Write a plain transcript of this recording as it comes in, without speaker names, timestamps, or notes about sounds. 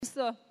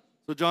ça.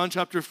 So John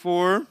chapter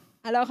 4,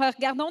 Alors,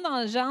 regardons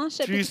dans Jean,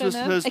 chapitre Jesus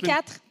 9, has been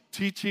 4.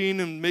 teaching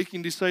and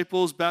making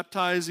disciples,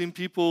 baptizing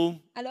people.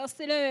 Alors,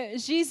 c'est le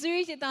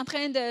Jésus qui est en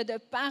train de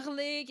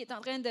parler, qui est en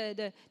train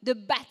de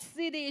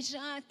baptiser des gens,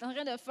 qui est en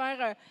train de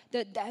faire,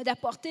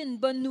 d'apporter une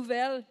bonne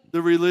nouvelle. The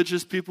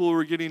religious people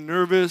were getting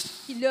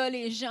nervous Puis là,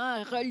 les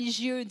gens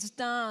religieux du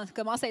temps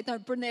commencent à être un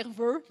peu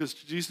nerveux. because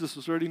Jesus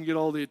was starting to get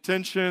all the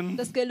attention.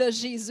 Parce que là,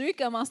 Jésus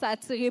commence à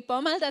attirer pas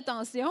mal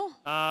d'attention.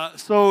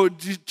 So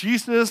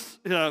Jesus,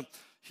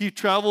 he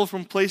traveled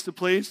from place to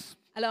place.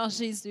 Alors,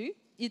 Jésus,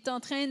 il est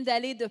en train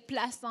d'aller de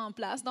place en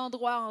place,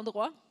 d'endroit en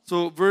endroit.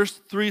 So verse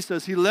 3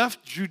 says, he left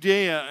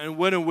Judea and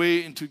went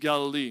away into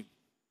Galilee.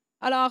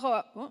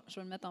 Alors, je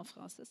vais le mettre en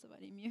français, ça va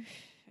aller mieux.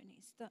 Un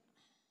instant.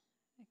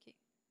 OK.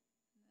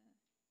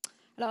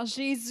 Alors,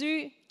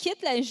 Jésus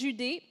quitte la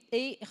Judée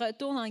et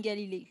retourne en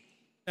Galilée.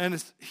 And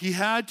he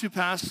had to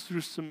pass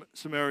through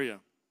Samaria.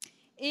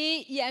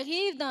 Et il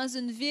arrive dans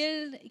une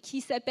ville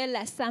qui s'appelle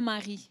la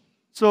Samarie.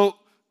 So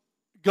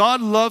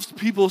God loves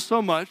people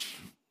so much,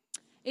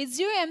 Et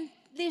Dieu aime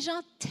les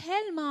gens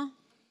tellement.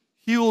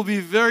 he will be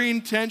very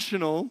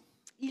intentional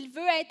Il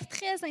veut être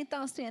très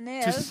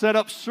intentionnel to set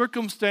up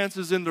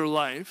circumstances in their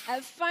life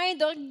afin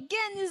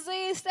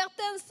d'organiser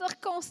certaines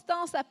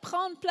circonstances à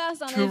prendre place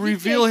dans to la vie de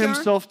reveal quelqu'un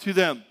himself to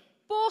them.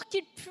 pour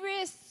qu'il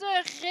puisse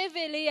se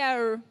révéler à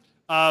eux.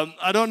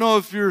 I don't know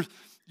if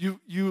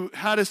you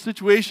had a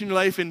situation in your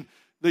life and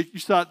like you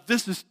thought,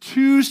 this is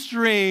too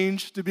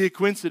strange to be a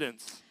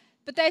coincidence.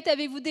 Peut-être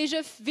avez-vous déjà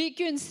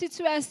vécu une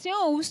situation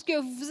où ce que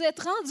vous vous êtes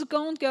rendu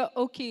compte que,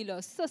 OK,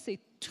 là, ça, c'est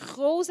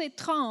trop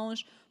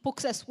étrange pour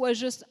que ça soit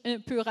juste un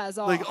pur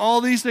hasard. Like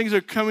all these things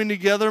are coming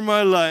together in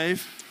my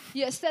life.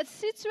 Il y a cette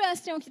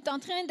situation qui est en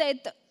train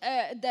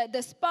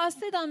de se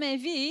passer dans ma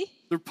vie.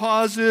 They're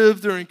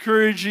positive, they're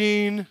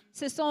encouraging.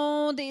 Ce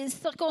sont des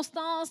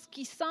circonstances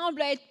qui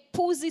semblent être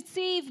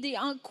positives,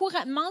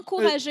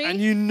 m'encourager. And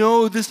you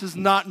know this is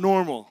not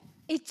normal.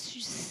 Et tu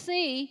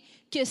sais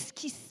que ce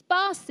qui se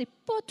passe, c'est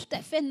pas tout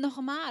à fait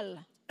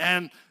normal.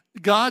 And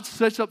God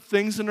sets up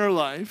things in our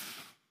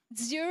life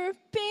Dieu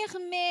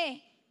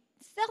permet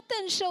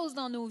certaines choses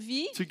dans nos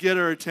vies to get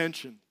our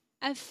attention.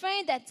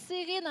 afin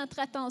d'attirer notre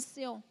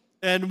attention.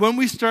 And when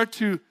we start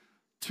to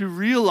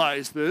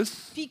realize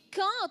this, Puis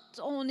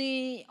quand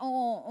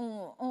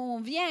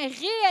on vient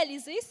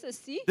réaliser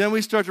ceci, then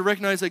we start to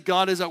recognize that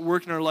God is at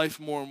work in our life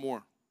more and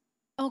more.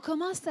 on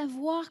commence à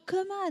voir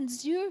comment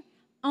Dieu,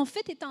 en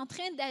fait, est en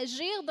train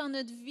d'agir dans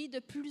notre vie de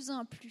plus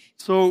en plus.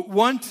 So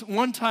one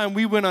time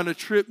we went on a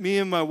trip,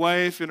 me and my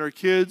wife and our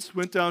kids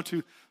went down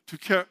to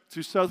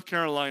South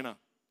Carolina.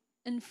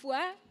 Une fois,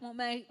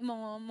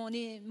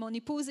 mon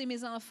épouse et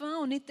mes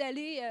enfants, on est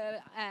allés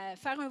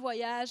faire un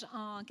voyage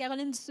en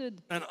Caroline du Sud.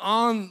 And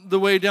on the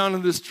way down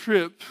on this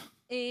trip,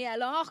 Et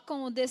alors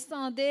qu'on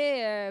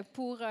descendait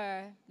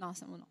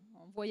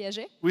on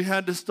voyageait. we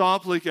had to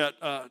stop like at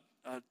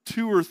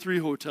 2 or 3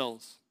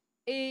 hotels.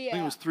 Et, I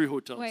think it was 3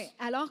 hotels. ouais,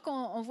 alors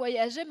qu'on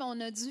voyageait, on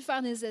a dû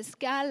faire des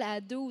escales à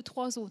 2 ou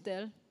 3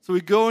 hôtels. So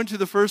we go into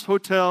the first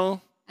hotel.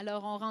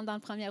 Alors on rentre dans le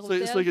premier So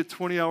hôtel. it's like a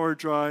 20-hour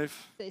drive.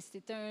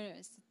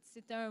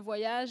 C'était un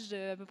voyage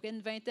d'à peu près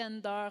une vingtaine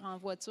d'heures en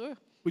voiture.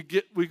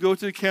 We go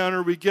to the counter,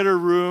 we get our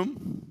room,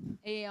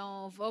 Et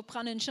on va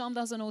prendre une chambre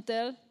dans un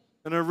hôtel.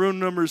 and our room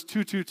number is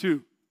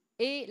 222.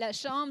 Et la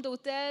chambre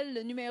d'hôtel,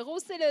 le numéro,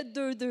 c'est le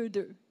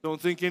 222. Don't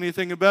think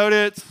anything about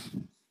it.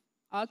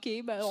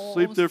 OK, ben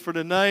Sleep there for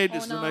the night.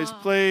 It's a nice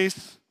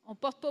place. on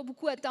porte pas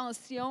beaucoup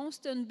attention.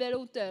 C'est un bel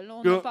hôtel.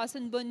 On Go- a passé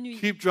une bonne nuit.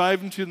 Keep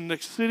driving to the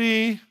next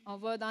city. On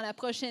va dans la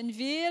prochaine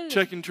ville.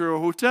 Check into our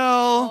On hotel.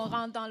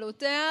 rentre dans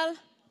l'hôtel.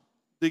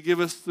 They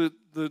give us the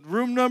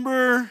room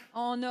number.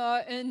 On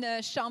a une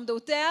chambre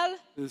d'hôtel.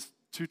 It's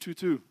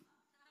 222.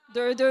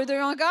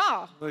 222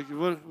 encore. Like,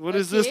 what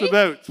is this Okay.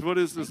 about? What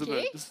is this Okay.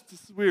 about? This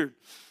is weird.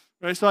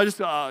 Right? So I just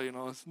go,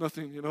 it's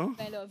nothing,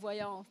 Ben là,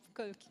 voyons.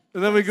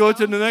 And then we go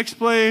to the next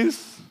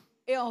place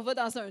Et on va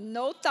dans un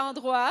autre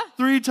endroit,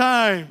 3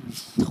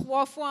 times.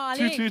 3 fois en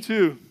ligne.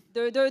 222.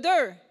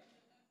 222.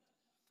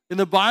 In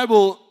the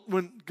Bible,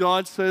 when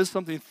God says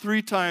something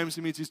 3 times,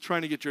 it means he's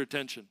trying to get your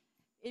attention.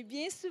 Et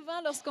bien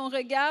souvent, lorsqu'on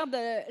regarde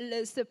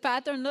ce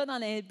pattern-là dans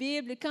la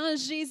Bible, quand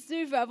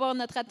Jésus veut avoir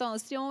notre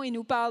attention, il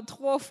nous parle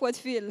 3 fois de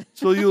fil.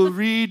 So you'll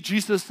read,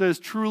 Jesus says,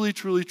 truly,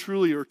 truly,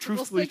 truly, or C'est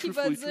pour ça truthfully, qu'il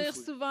va truthfully, dire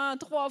truthfully. souvent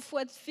 3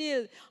 fois de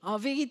fil. En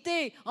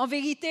vérité, en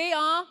vérité,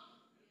 en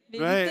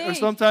Right? Or vérité.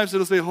 sometimes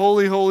it'll say,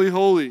 holy, holy,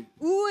 holy.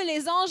 Ou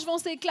les anges vont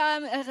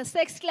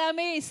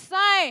s'exclamer,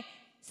 Saint,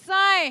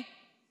 Saint,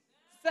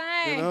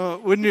 Saint.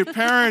 When your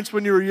parents,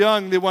 when you were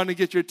young, they want to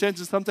get your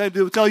attention. Sometimes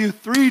they'll tell you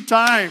 3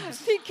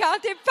 times. Puis quand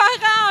tes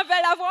parents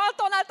veulent avoir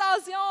ton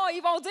attention,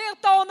 ils vont dire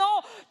ton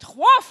nom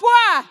 3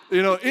 fois.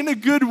 In a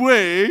good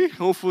way,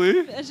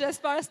 hopefully.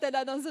 J'espère que c'était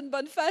là dans une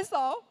bonne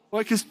façon.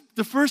 Why? Because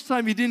the first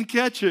time you didn't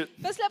catch it.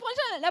 Parce que la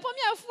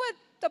première fois,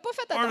 tu n'as pas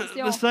fait Or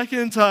attention. the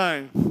second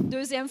time.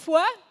 Deuxième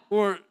fois,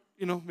 Or,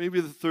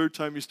 maybe the third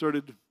time you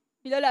started.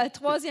 puis là, la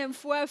troisième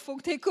fois, il faut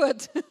que tu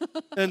écoutes.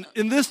 And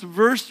in this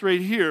verse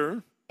right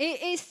here,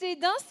 Et c'est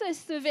dans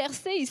ce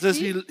verset It says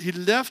ici, he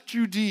left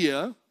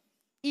Judea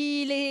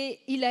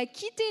il a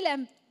quitté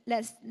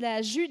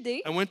la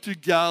Judée and went to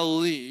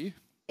Galilee,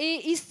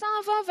 et il s'en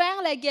va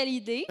vers la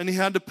Galilée and he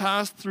had to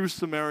pass through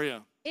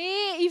Samaria.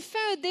 et il fait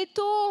un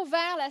détour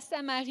vers la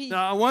Samarie.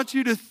 Now, I want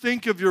you to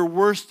think of your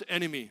worst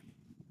enemy.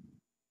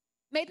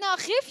 Maintenant,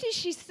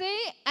 réfléchissez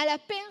à la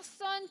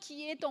personne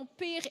qui est ton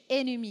pire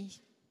ennemi.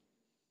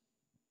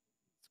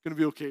 It's going to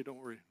be okay, don't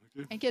worry.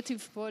 Okay?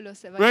 Inquiétez-vous pas, là,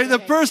 ça va Right? être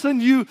The correct. person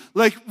you,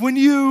 like, when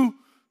you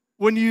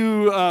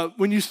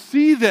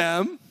see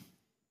them,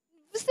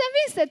 Vous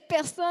savez, cette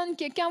personne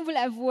que quand vous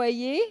la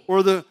voyez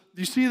or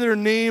you see their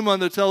name on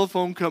the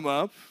telephone come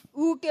up,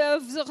 ou que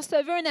vous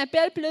recevez un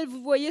appel, puis là,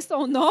 vous voyez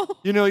son nom,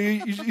 you know,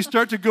 you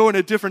start to go in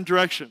a different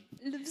direction.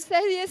 vous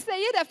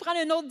essayez de prendre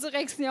une autre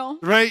direction.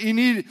 Right?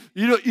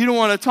 You don't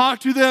want to talk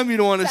to them, you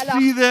don't want to Alors-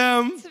 see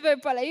them. Tu veux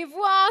pas les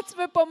voir, tu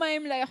veux pas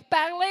même leur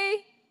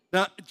parler.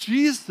 Now,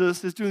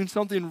 Jesus is doing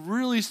something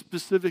really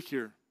specific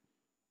here.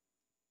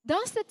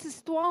 Dans cette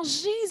histoire,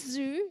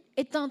 Jésus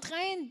est en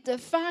train de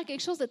faire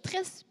quelque chose de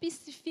très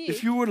spécifique.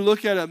 If you were to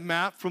look at a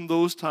map from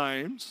those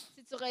times,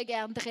 Si tu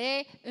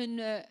regarderais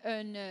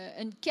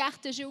une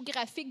carte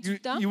géographique du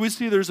temps, you would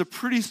see there's a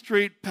pretty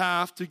straight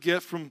path to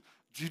get from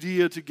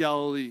Judea to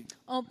Galilee.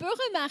 on peut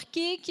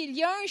remarquer qu'il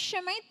y a un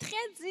chemin très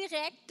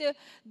direct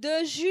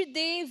de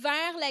Judée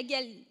vers la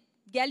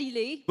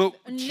Galilée, But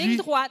une ligne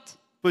droite.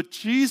 But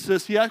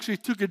Jesus, he actually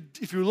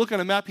if you look on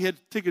a map, he had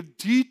to take a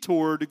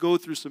detour to go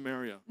through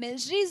Samaria. Mais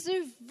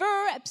Jésus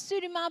veut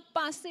absolument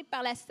passer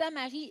par la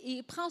Samarie et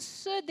il prend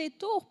ce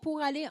détour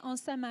pour aller en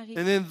Samarie.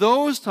 And in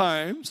those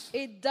times,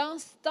 Et dans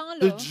ce the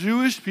temps-là,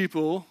 Jewish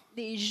people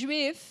les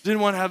Juifs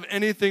didn't want to have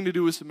anything to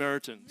do with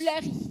Samaritans. ne voulaient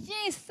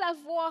rien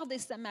savoir des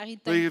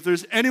Samaritains. Like, if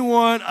there's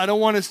anyone I don't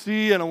want to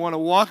see and I want to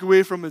walk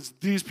away from, it's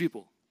these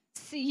people.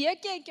 S'il y a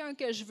quelqu'un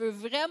que je veux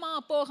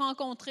vraiment pas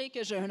rencontrer,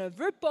 que je ne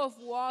veux pas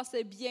voir,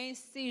 c'est bien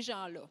ces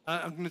gens-là.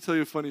 I'm going to tell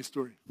you a funny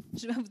story.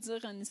 Je vais vous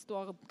dire une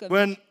histoire comme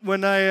When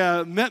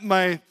I met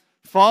my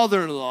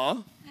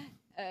father-in-law,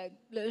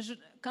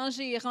 quand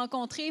j'ai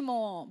rencontré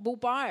mon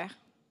beau-père,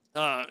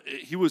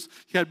 he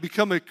had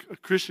become a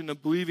Christian, a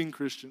believing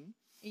Christian.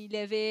 il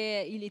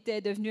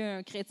était devenu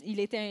un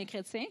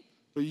chrétien.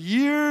 But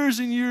years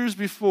and years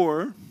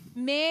before,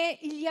 Mais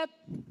il y a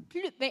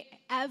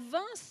avant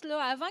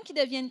cela, avant qu'il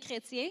devienne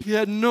chrétien, he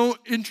had no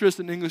interest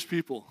in English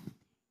people.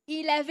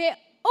 il avait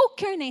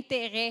aucun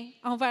intérêt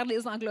envers les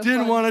Didn't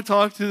anglophones. want to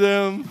talk to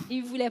them.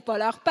 Il voulait pas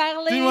leur Didn't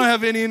want to parler.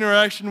 have any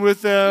interaction with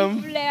Il them.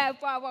 voulait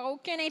pas avoir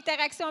aucune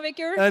interaction avec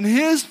eux. And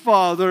his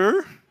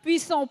father, Puis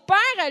son père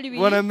à lui,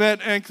 when I met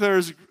Aunt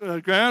Claire's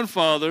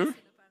grandfather,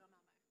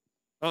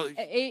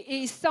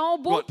 et son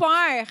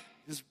beau-père,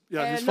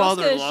 his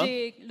father-in-law,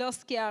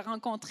 lorsqu'il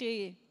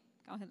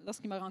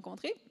m'a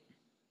rencontré,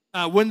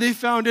 when they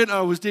found out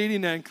I was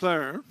dating Aunt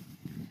Claire,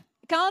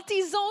 quand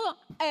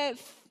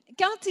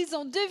ils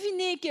ont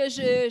deviné que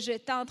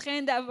j'étais en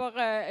train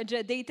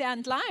de dater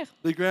Anne-Claire,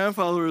 the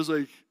grandfather was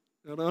like,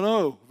 I don't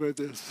know about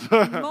this.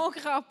 mon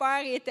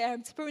grand-père était un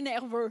petit peu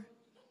nerveux.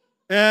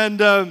 And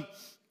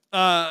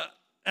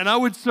I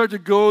would start to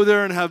go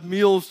there and have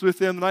meals with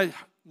him. And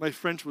my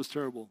French was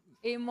terrible.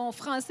 Et mon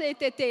français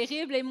était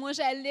terrible et moi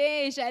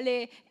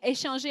j'allais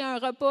échanger un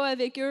repas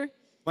avec eux.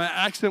 My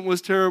accent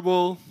was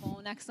terrible.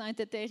 Mon accent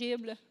était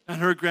terrible. And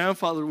her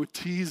grandfather would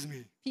tease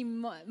me. Puis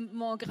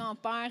mon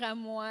grand-père à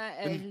moi,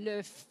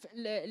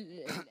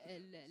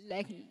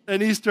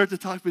 And he started to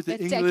talk about the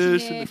le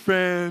English taquinait. and the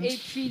French. Et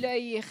puis là,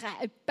 il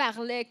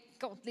parlait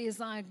contre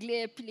les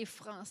Anglais puis les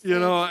Français. You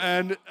know,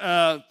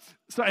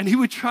 and he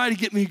would try to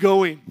get me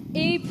going.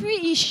 Et puis,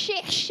 il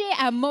cherchait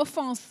à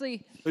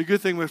m'offenser. The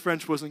good thing my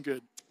French wasn't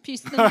good. Puis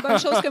c'est une bonne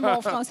chose que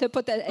mon français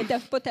n'était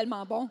pas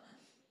tellement bon.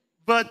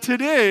 But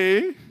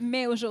today,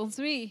 Mais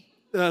aujourd'hui,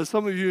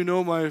 some of you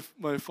know my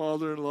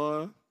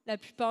father-in-law. la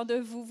plupart de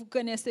vous, vous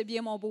connaissez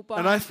bien mon And I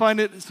beau-père. find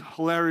it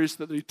hilarious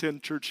that they attend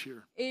church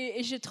here.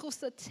 Et je trouve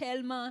ça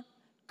tellement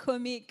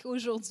comique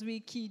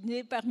aujourd'hui qu'il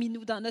est parmi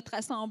nous dans notre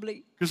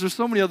assemblée. Because there's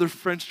so many other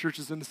French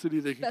churches in the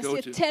city they can Parce go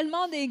qu'il y a to.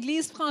 tellement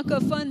d'églises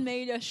francophones,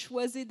 mais il a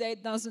choisi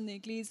d'être dans une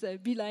église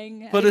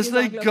bilingue. But avec it's des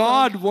like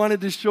anglophones. God wanted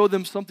to show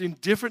them something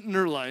different in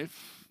their life.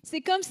 C'est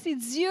comme si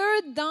Dieu,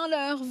 dans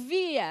leur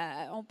vie,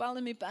 on parle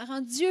de mes parents,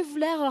 Dieu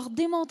voulait leur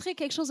démontrer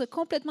quelque chose de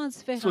complètement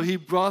différent. So he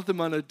brought them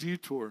on a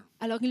detour.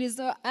 Alors il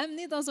les a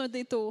amenés dans un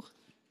détour.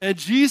 And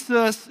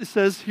Jesus, it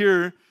says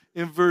here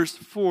in verse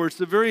 4, it's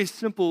a very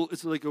simple,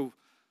 it's like a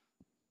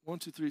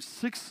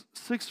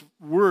 6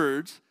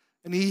 words.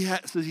 And he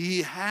says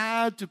he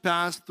had to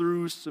pass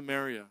through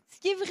Samaria. Ce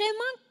qui est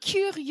vraiment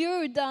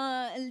curieux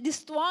dans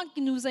l'histoire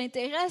qui nous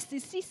intéresse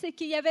ici, c'est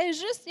qu'il y avait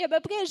à peu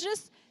près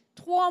juste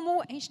 3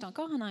 mots. Hey, je suis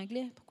encore en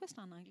anglais. Pourquoi c'est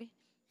en anglais?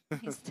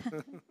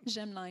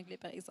 J'aime l'anglais,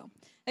 par exemple.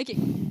 OK.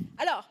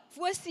 Alors,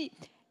 voici.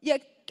 Il y a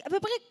à peu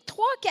près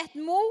 3-4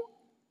 mots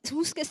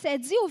où ce que ça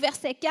dit au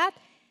verset 4,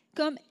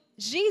 comme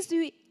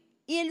Jésus,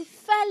 il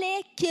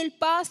fallait qu'il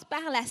passe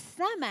par la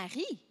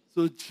Samarie.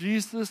 So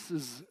Jesus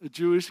is a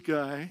Jewish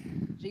guy,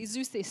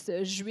 Jésus, c'est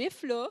ce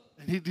juif-là.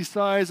 and he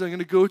decides, I'm going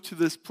to go to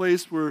this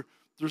place where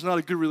there's not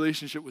a good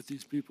relationship with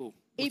these people,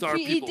 Et with our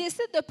puis, il people.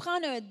 décide de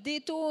prendre un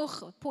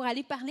détour pour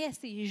aller parler à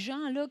ces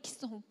gens-là qui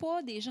ne sont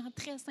pas des gens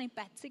très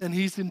sympathiques. And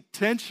he's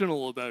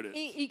intentional about it.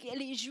 Et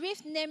les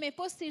Juifs n'aimaient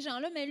pas ces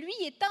gens-là, mais lui,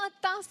 il est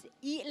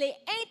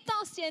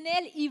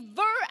intentionnel, il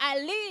veut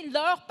aller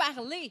leur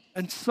parler.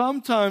 And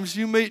sometimes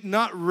you may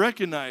not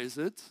recognize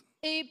it,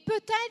 Et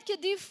peut-être que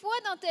des fois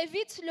dans ta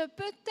vie, tu l'as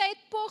peut-être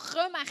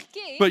pas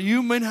remarqué. but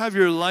you might have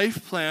your life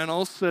plan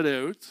all set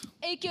out,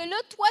 Et que là,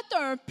 toi, tu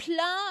as un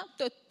plan,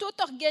 tu as tout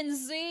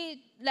organisé,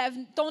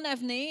 ton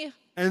avenir.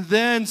 and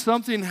then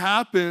something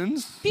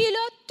happens, Puis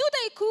là, tout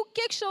d'un coup,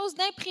 quelque chose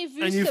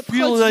d'imprévu and you se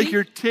feel like produit.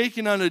 you're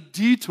taking on a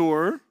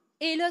detour,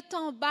 Et là, tu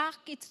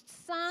embarques et tu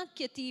te sens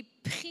que tu es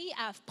pris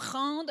à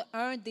prendre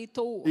un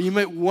détour. and you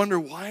might wonder,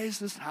 why is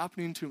this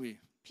happening to me?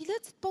 Puis là,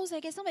 tu te poses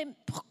la question, mais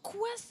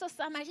pourquoi ça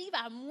m'arrive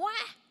à moi?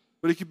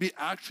 But it could be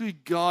actually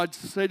God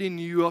setting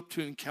you up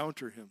to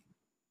encounter him.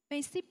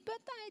 Ben, c'est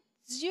peut-être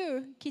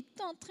Dieu qui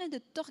est en train de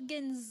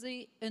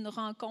t'organiser une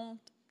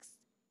rencontre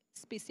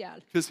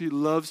spéciale. Because he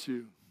loves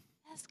you.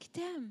 Parce qu'il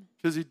t'aime.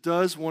 Because he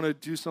does want to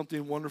do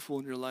something wonderful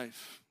in your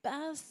life.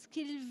 Parce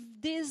qu'il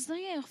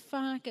désire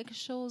faire quelque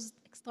chose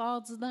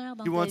d'extraordinaire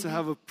dans He ta wants to vie.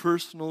 have a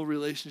personal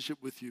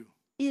relationship with you.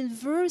 Il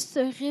veut se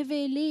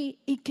révéler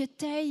et que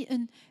tu aies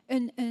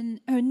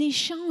un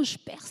échange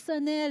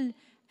personnel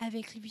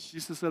avec lui.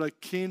 Jesus said, I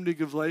came to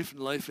give life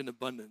and life in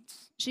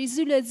abundance.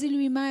 Jésus l'a dit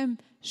lui-même,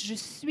 je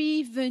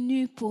suis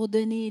venu pour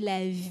donner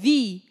la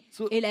vie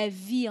So- et la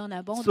vie en So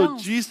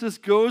abondance. Jesus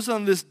goes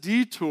on this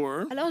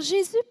detour. Alors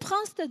Jésus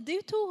prend ce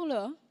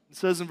détour-là. It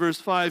says in verse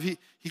 5,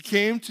 he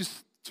came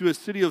to a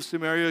city of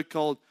Samaria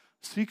called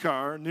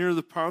Sychar, near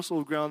the parcel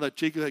of ground that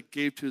Jacob had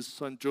gave to his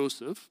son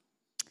Joseph.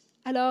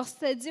 Alors,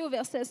 ça dit au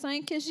verset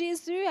 5 que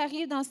Jésus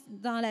arrive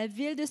dans la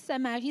ville de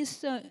Samarie,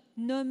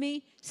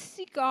 nommée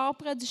Sychar,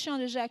 près du champ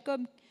de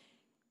Jacob,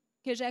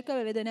 que Jacob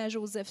avait donné à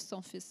Joseph,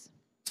 son fils.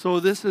 So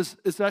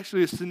it's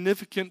actually a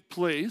significant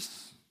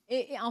place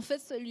Et en fait,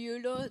 ce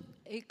lieu-là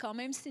est quand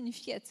même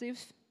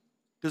significatif.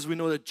 because we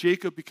know that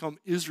Jacob became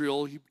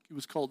Israel. He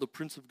was called the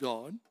Prince of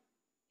God.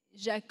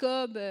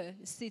 Jacob,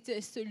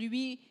 c'était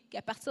celui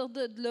qu'à partir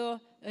de là,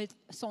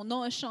 son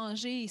nom a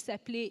changé, il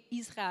s'appelait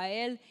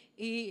Israël,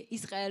 et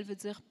Israël veut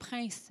dire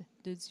prince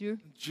de Dieu.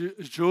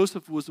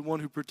 Joseph was the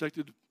one who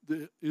protected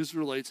the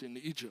Israelites in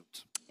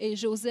Egypt. Et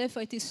Joseph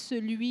a été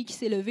celui qui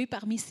s'est levé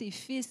parmi ses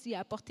fils et a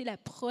apporté la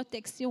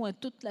protection à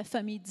toute la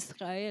famille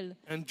d'Israël.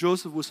 And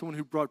Joseph was someone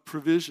who brought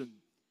provision.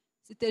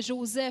 C'était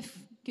Joseph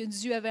que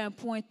Dieu avait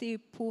appointé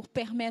pour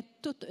permettre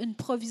toute une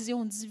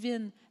provision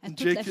divine à And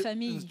toute la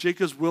famille.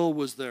 Jacob's well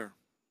was there.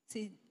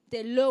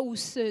 C'était là où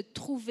se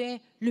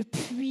trouvait le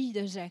puits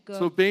de So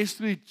Jacob.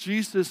 basically,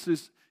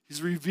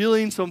 he's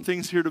revealing some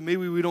things here that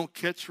maybe we don't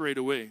catch right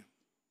away.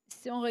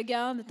 Si on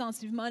regarde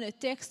attentivement le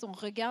texte, on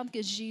regarde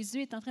que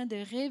Jésus est en train de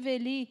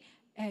révéler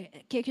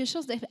quelque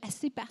chose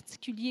d'assez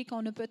particulier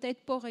qu'on n'a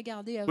peut-être pas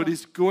regardé avant. But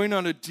he's going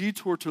on a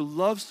detour to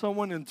love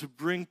someone and to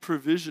bring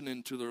provision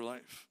into their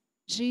life.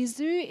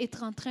 Jésus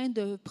est en train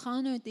de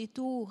prendre un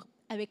détour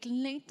avec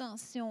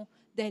l'intention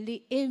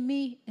d'aller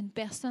aimer une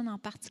personne en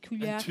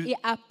particulier And to- et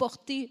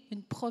apporter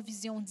une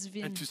provision And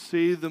divine to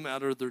save them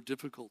out of their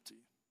difficulty.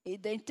 et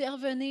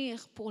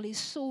d'intervenir pour les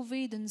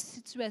sauver d'une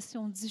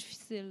situation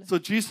difficile. So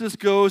Jesus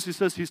goes, he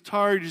says he's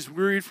tired, he's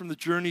wearied from the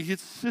journey. He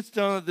sits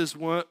down at the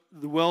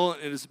well,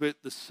 and it's about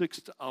the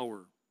 6th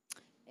hour.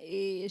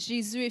 Et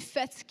Jésus est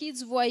fatigué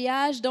du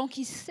voyage, donc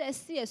il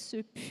s'assied à ce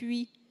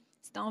puits.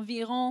 C'est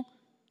environ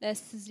la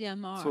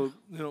 6e heure.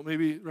 So,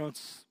 maybe around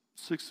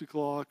 6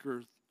 o'clock, or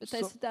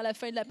Peut-être c'était à la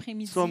fin de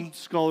l'après-midi. some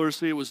scholars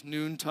say it was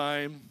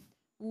noontime.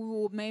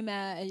 Ou même,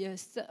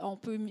 on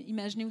peut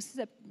imaginer aussi,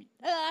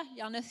 il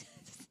y en a,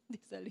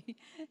 désolé,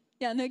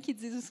 il y en a qui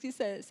disent aussi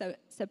que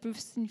ça peut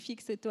signifier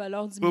que c'est à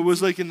l'heure du But it was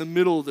midi. like in the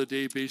middle of the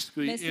day,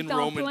 basically, Mais in c'est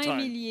en Roman plein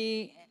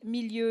time.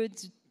 milieu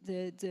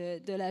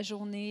de la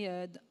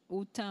journée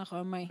au temps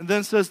romain. And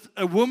then it says,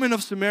 a woman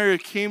of Samaria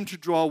came to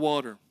draw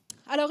water.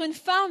 Alors une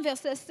femme,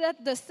 verset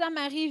 7, de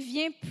Samarie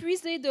vient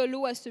puiser de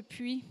l'eau à ce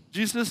puits.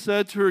 Jesus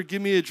said to her,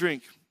 give me a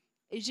drink.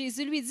 Et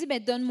Jésus lui dit,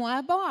 donne-moi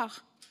à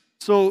boire.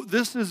 So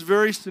this is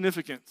very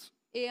significant.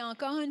 Et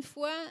encore une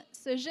fois,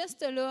 ce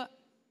geste-là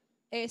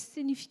est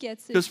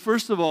significatif. Because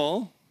first of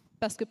all,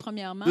 Parce que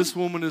premièrement, this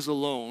woman is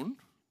alone.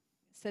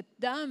 cette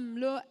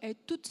dame-là est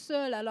toute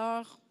seule à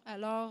l'heure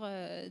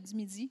du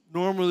midi.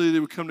 Normally, they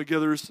would come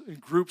together in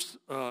groups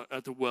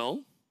at the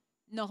well.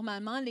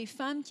 Normalement, les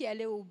femmes qui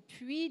allaient au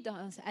puits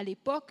à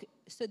l'époque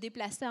se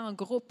déplaçaient en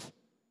groupe.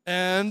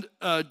 And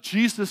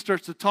Jesus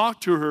starts to talk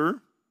to her.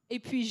 Et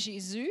puis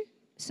Jésus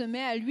se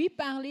met à lui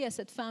parler à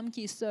cette femme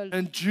qui est seule.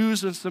 And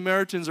Jews and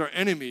Samaritans are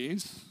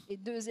enemies. Et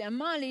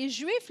deuxièmement, les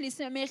Juifs, les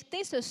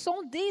Samaritains, ce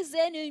sont des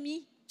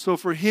ennemis. So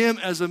for him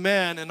as a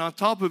man, and on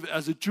top of it,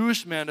 as a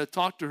Jewish man, to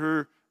talk to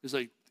her is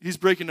like he's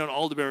breaking down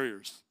all the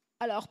barriers.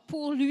 Alors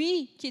pour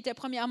lui, qui était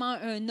premièrement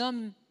un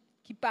homme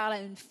qui parle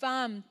à une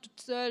femme toute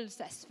seule,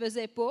 ça se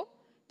faisait pas.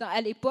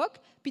 à l'époque.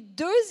 Puis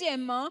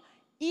deuxièmement,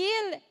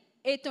 il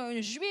est un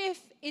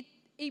Juif et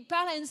il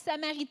parle à une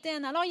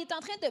Samaritaine. Alors, il est en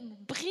train de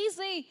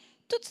briser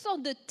toutes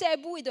sortes de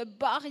tabous et de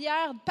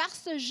barrières par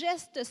ce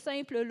geste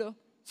simple-là.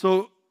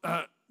 So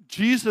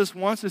Jesus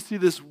wants to see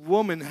this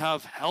woman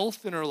have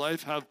health in her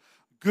life, have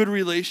good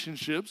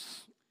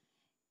relationships.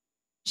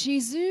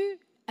 Jésus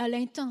a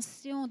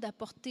l'intention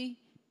d'apporter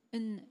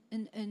une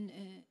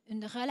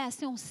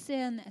relation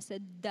saine à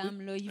cette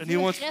dame-là. Il And veut he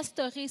wants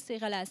restaurer ses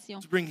relations.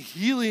 to bring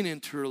healing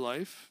into her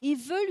life. Il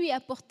veut lui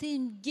apporter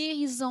une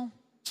guérison.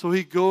 So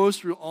he goes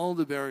through all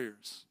the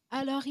barriers.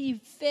 Alors, il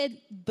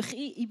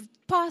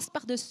passe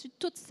par-dessus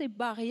toutes ces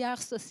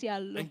barrières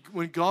sociales-là. And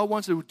when God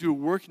wants to do a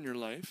work in your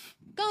life,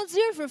 Quand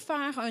Dieu veut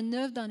faire un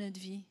œuvre dans notre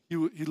vie,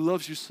 he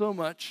loves you so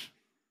much,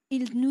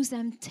 il nous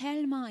aime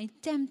tellement, il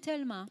t'aime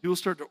tellement. he will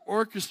start to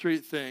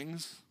orchestrate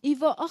things Il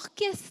va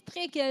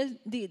orchestrer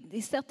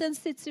certaines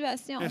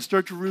situations. and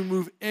start to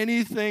remove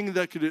anything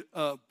that could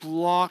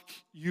block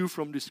you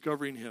from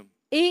discovering him.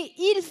 Et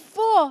il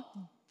va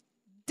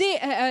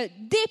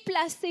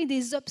déplacer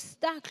des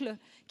obstacles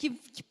qui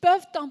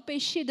peuvent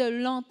t'empêcher de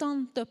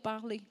l'entendre te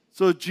parler.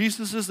 So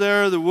Jesus is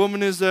there, the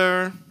woman is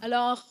there.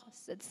 Alors,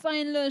 cette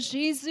scène-là,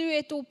 Jésus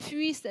est au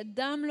puits, cette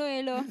dame-là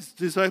est là. His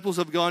disciples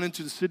have gone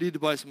into the city to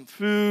buy some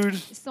food.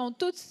 Ils sont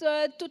tous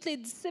seuls, tous les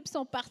disciples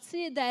sont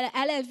partis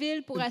à la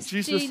ville pour And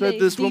acheter Jesus said,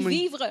 "This des woman-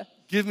 vivres.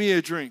 Give me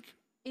a drink.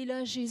 Et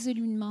là, Jésus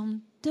lui demande,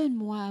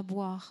 donne-moi à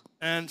boire.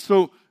 And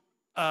so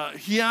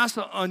he asks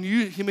on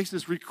you, he makes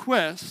this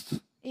request,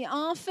 Et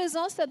en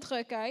faisant cette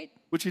requête,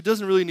 which he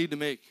doesn't really need to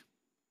make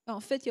en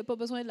fait, il n'a pas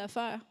besoin de la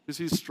faire. because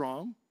he's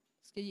strong,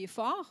 Parce qu'il est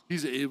fort,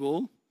 he's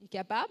able, il est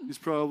capable, he's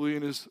probably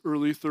in his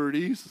early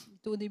 30s. il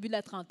est au début de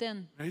la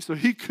trentaine. Right? So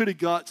he could have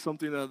got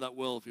something out of that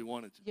well if he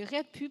wanted to. Il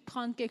aurait pu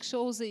prendre quelque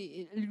chose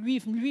et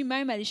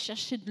lui-même aller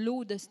chercher de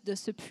l'eau de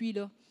ce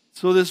puits-là.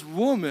 So this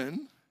woman,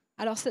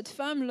 Alors, cette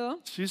femme-là,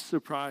 she's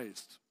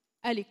surprised.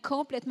 elle est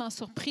complètement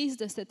surprise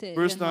de cet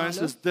Verse 9 événement-là.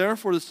 says,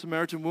 "Therefore the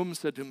Samaritan woman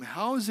said to him,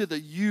 How is it that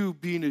you,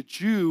 being a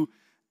Jew,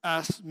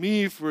 ask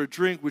me for a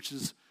drink,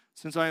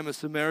 since I am a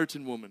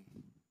Samaritan woman?"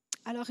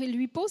 Alors, il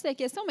lui pose la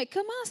question, mais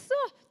comment ça,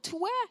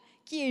 toi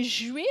qui es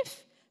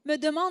juif, me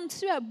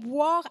demandes-tu à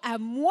boire à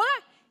moi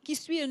qui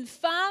suis une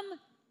femme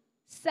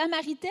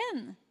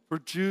samaritaine? For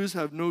Jews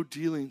have no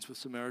dealings with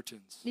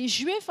Samaritans. Les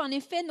Juifs, en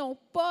effet, n'ont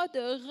pas de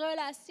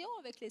relation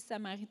avec les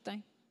Samaritains.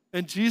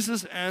 And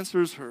Jesus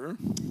answers her,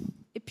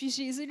 Et puis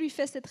Jésus lui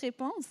fait cette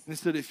réponse. and he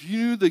said, "If you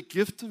knew the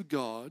gift of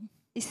God,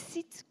 Et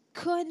si tu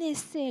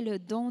connaissais le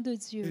don de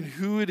Dieu,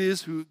 and who it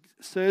is who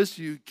says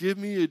to you, 'Give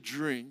me a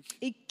drink,'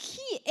 et qui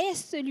est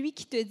celui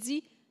qui te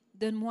dit,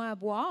 donne-moi à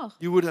boire,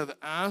 you would have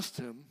asked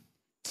him,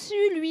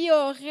 tu lui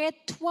aurais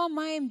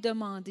toi-même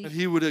demandé, and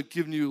he would have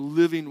given you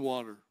living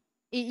water."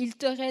 et il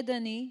t'aurait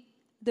donné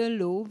de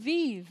l'eau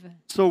vive.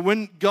 So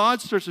when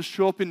God starts to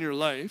show up in your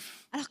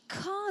life, Alors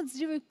quand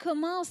Dieu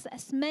commence à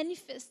se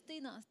manifester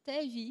dans ta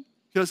vie,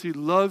 because he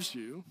loves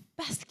you,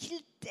 parce qu'il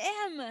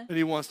t'aime, and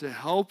he wants to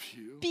help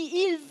you, puis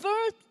il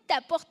veut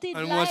t'apporter de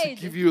and wants to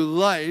give l'aide,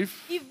 you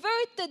life, il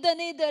veut te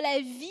donner de la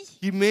vie,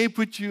 he may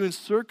put you in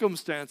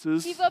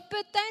circumstances il va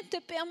peut-être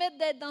te permettre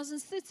d'être dans une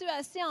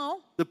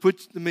situation that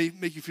may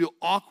make you feel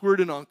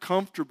awkward and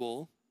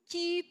uncomfortable,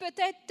 qui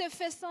peut-être te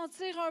fait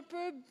sentir un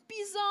peu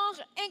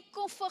bizarre,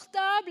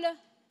 inconfortable,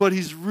 but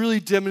he's really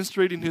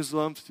demonstrating his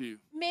love to you.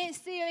 mais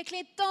c'est avec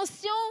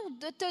l'intention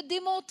de te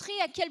démontrer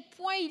à quel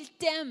point il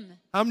t'aime.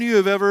 How many of you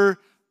have ever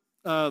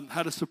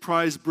had a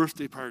surprise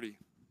birthday party?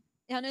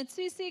 Y en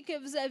a-tu ici que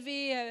vous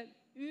avez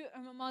eu, à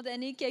un moment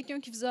donné, quelqu'un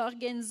qui vous a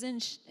organisé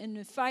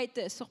une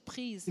fête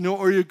surprise? You know,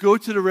 or you go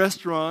to the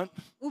restaurant,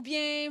 Ou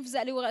bien vous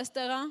allez au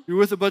restaurant, you're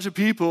with a bunch of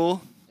people,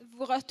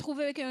 vous vous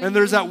retrouvez avec and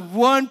there's that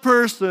one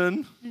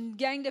person une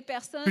gang de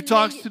personnes, who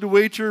talks to the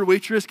waiter or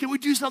waitress, "Can we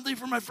do something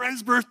for my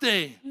friend's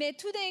birthday?" mais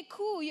tout d'un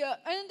coup, il y a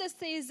un de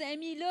ces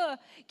amis-là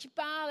qui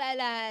parle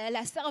à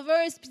la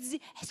serveuse puis dit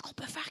 « Est-ce qu'on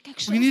peut faire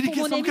quelque chose We need to pour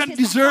get mon some ami, kind of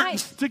c'est sa dessert and fête?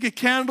 stick a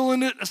candle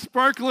in it, a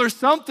sparkle or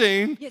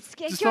something Y a-t-il to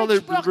quelqu'un celebrate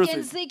qui peut the birthday.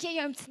 organiser qu'il y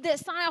ait un petit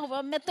dessert, on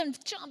va mettre une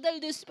petite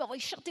chandelle dessus puis on va y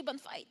chanter bonne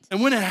fête. » And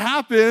when it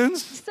happens,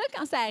 C'est ça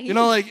quand ça arrive. you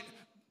know, like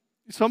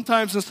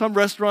sometimes in some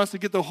restaurants they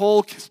get the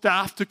whole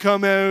staff to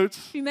come out.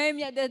 Puis même,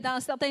 il y a dans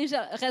certains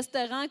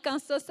restaurants, quand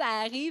ça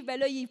arrive, ben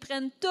là, ils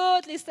prennent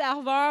tous les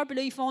serveurs, puis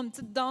là, ils font une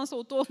petite danse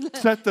autour de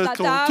Set la the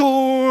table.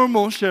 tour,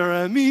 mon cher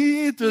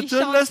ami. Ils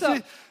chantent ça.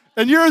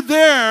 And you're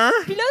there,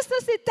 Puis là, ça,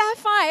 c'est ta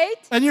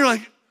fête. and you're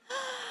like,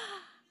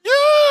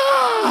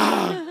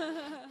 yeah!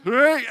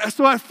 Right?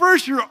 So at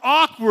first you're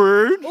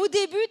awkward, Au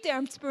début, tu es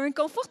un petit peu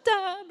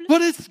inconfortable.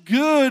 but it's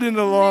good in the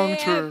long Mais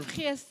term.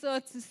 après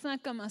ça, tu sens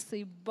comment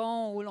c'est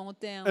bon au long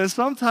terme. And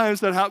sometimes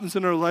that happens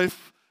in our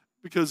life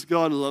because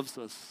God loves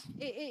us.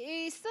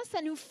 Et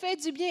ça nous fait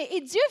du bien.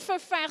 Et Dieu veut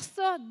faire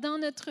ça dans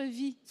notre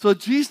vie. So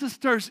Jesus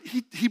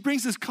he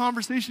brings this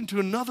conversation to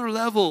another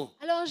level.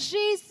 Alors,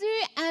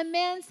 Jésus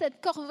amène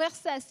cette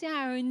conversation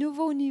à un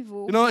nouveau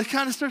niveau. You know, it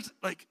kind of starts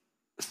like,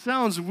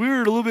 sounds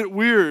weird, a little bit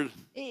weird.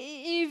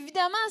 Et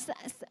évidemment,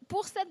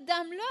 pour cette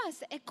dame-là,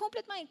 c'est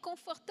complètement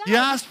inconfortable. He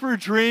asks for a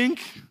drink.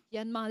 Il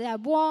a demandé à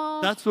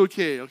boire. That's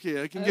okay.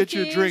 Okay, I can get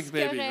you a OK, drink c'est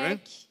maybe, right?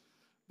 correct.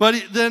 But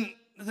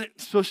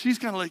so she's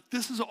kind of like,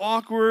 this is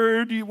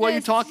awkward. Why are you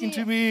Elle se talking dit,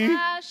 to me?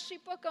 Ah, je suis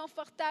pas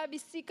confortable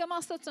ici.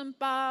 Comment ça tu me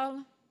parles?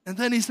 And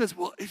then he says,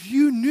 well, if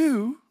you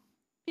knew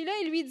Puis là,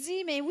 il lui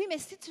dit, mais oui, mais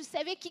si tu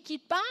savais qui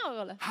te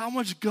parle, how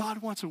much God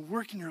wants to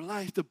work in your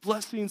life, the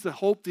blessings, the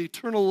hope, the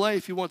eternal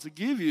life he wants to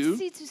give you,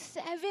 si tu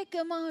savais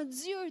comment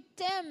Dieu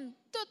t'aime,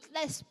 tout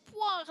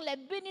l'espoir, la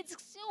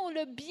bénédiction,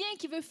 le bien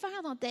qu'il veut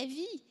faire dans ta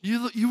vie,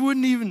 you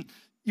wouldn't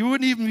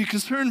even be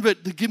concerned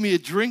but to give me a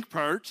drink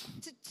part.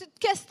 tu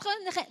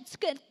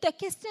te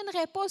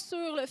questionnerais pas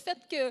sur le fait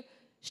que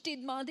je t'ai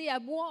demandé à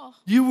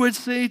boire. You would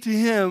say to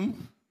him,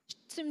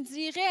 Tu me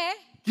dirais,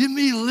 give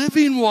me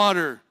living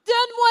water.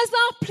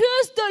 donne-moi-en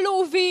plus de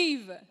l'eau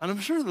vive. And I'm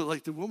sure that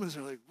the women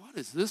are like, what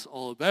is this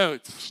all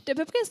about? Je suis à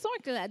peu près sûre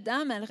que la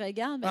dame, elle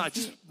regarde. I Elle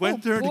dit, just went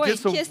there to boy, get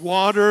some qu'est-ce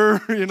water,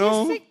 you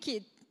know.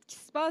 qui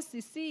se passe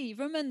ici? Il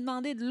veut me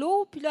demander de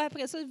l'eau, puis là,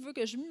 après ça, il veut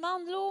que je lui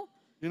demande de l'eau.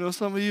 You know,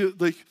 some of you,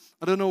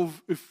 I don't know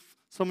if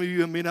some of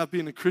you may not be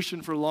a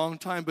Christian for a long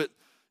time, but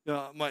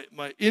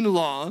my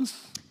in-laws,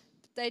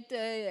 Peut-être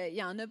il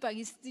y en a par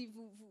ici,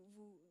 vous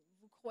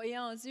croyez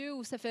en Dieu,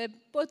 ou ça fait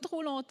pas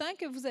trop longtemps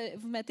que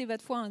vous mettez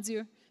votre foi en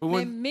Dieu.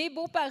 Mais mes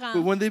beaux-parents,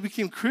 but when they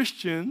became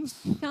Christians,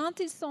 quand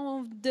ils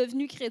sont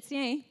devenus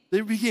chrétiens,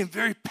 they became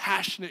very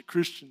passionate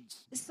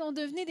Christians. ils sont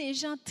devenus des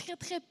gens très,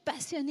 très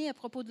passionnés à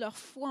propos de leur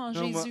foi en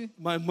You know, Jésus.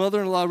 my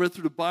mother-in-law read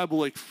through the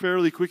Bible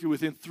fairly quickly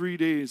within 3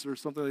 days or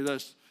something like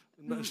that.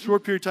 In a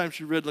short period of time,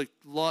 she read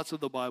lots of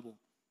the Bible.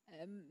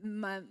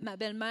 Ma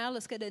belle-mère,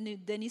 lorsqu'elle a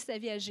donné sa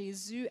vie à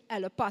Jésus,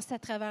 elle a passé à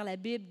travers la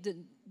Bible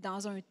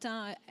dans un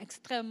temps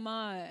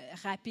extrêmement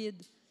rapide.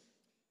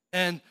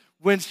 And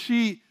when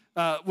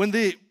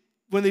they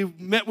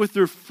met with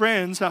their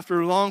friends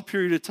after a long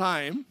period of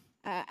time,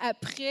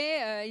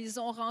 Après, ils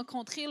ont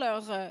rencontré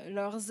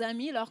leurs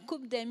amis, leur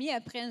couple d'amis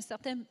après une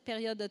certaine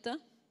période de temps.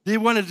 they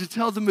wanted to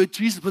tell them about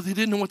Jesus, but they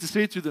didn't know what to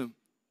say to them.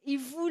 Ils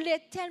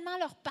voulaient tellement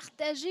leur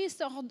partager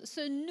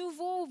ce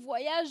nouveau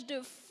voyage de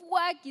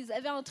foi qu'ils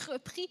avaient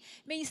entrepris,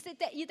 mais ils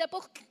n'étaient pas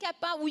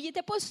capables ou ils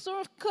n'étaient pas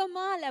sûrs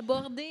comment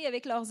l'aborder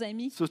avec leurs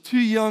amis. So 2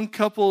 young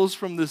couples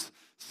from the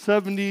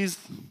 70s,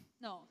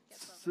 Non,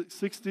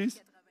 60s,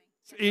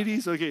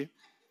 80s, okay.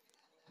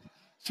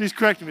 She's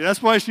correcting me.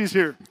 That's why she's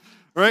here,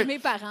 right? mes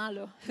parents,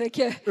 là. Fait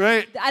que,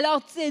 Right?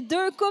 alors, ces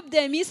deux couples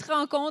d'amis se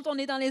rencontrent. On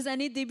est dans les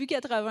années début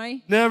 80.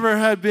 Never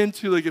had been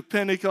to a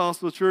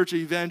Pentecostal church,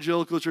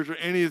 evangelical church, or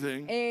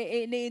anything.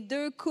 Et les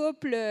deux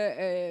couples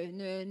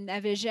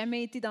n'avaient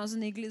jamais été dans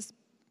une église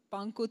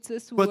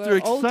pentecôtiste ou But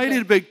they're autre.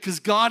 excited because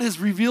God has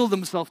revealed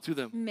himself to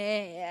them.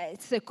 Mais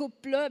ce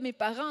couple-là, mes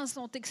parents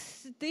sont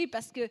excités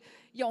parce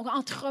qu'ils ont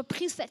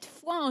entrepris cette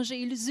foi en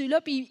Jésus-là,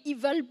 puis ils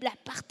veulent la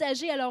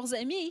partager à leurs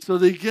amis. So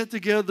they get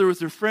together with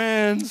their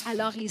friends,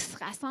 Alors, ils se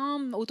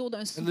rassemblent autour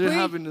d'un and they're souper.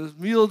 having a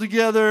meal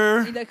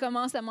together. Ils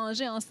commencent à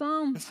manger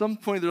ensemble. At some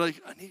point, they're like,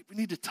 we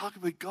need to talk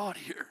about God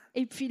here.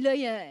 Et puis là,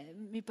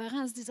 mes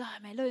parents se disent,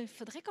 mais là, il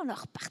faudrait qu'on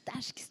leur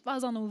partage ce qui se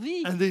passe dans nos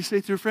vies. And they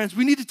say to their friends,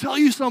 we need to tell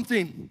you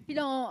something. Puis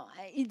là,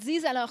 ils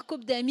disent à leur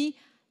couple d'amis,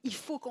 il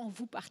faut qu'on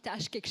vous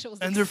partage quelque chose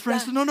And their friends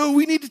say, d'excitant. no,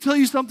 we need to tell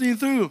you something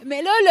too.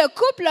 Mais là, le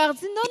couple leur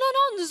dit,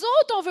 non, nous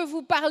autres, on veut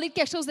vous parler de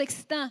quelque chose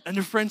d'excitant. And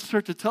their friends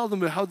start to tell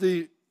them about how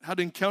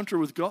to encounter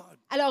with God.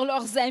 Alors,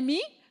 leurs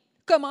amis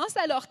commencent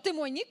à leur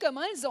témoigner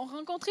comment ils ont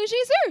rencontré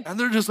Jésus. And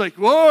they're just like,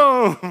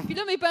 whoa. Puis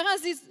là, mes parents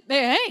se disent,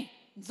 mais hein,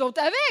 nous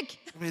autres avec.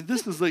 I mean,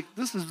 this is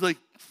like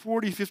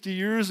 40, 50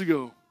 years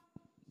ago.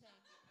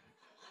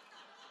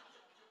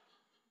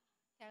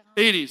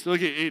 80s,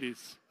 okay,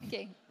 80s.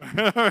 OK,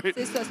 All right.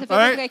 c'est ça fait All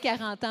à right. peu près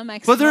 40 ans But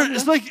maximum.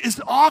 it's là.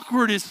 it's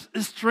awkward, it's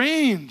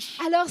strange.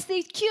 Alors,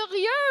 c'est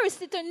curieux,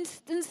 c'est une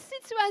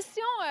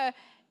situation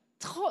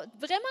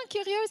vraiment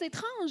curieuse,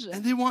 étrange.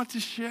 And they want to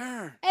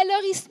share.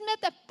 Alors, ils se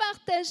mettent à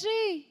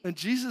partager. And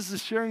Jesus is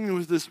sharing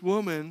with this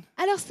woman.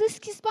 Alors, c'est ce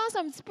qui se passe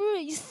un petit peu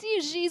ici.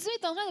 Jésus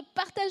est en train de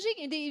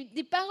partager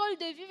des paroles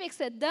de vie avec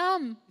cette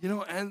dame. You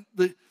know, and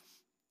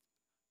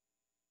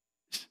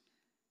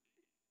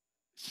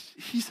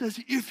he says,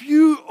 if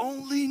you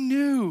only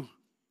knew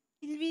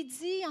Il lui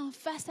dit en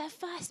face à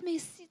face, mais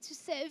si tu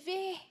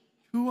savais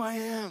who I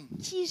am,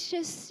 qui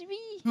je suis,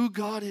 who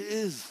God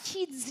is,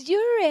 qui Dieu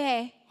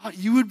est,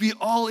 you would be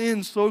all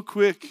in so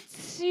quick.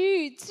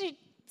 tu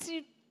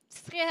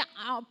serais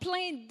en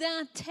plein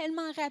dedans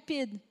tellement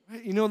rapide.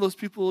 Right? You know those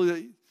people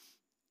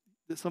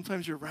that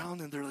sometimes you're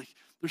around and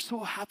they're so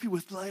happy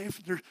with life.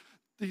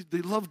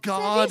 They love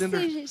God. Vous And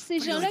savez, ces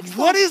you're gens-là like,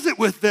 what is it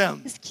with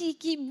them?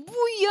 qui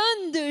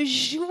bouillonnent de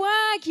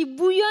joie, qui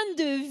bouillonnent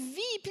de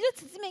vie. Puis là,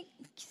 tu te dis, mais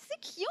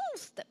qu'est-ce qu'ils ont,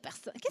 cette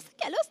personne? Qu'est-ce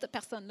qu'elle a, cette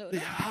personne-là? They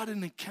had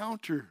an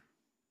encounter.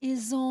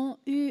 Ils ont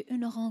eu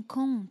une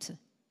rencontre.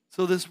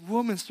 So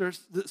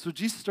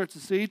Jesus starts to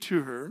say to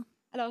her,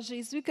 Alors,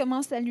 Jésus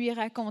commence à lui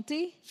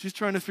raconter. she's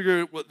trying to figure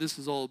out what this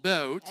is all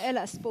about.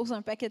 Elle se pose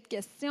un paquet de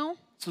questions.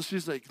 So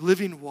she's like,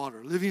 living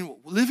water, living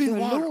De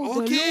water.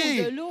 l'eau,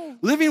 Okay. de l'eau.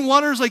 Living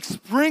water is like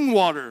spring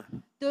water.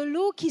 De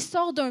l'eau qui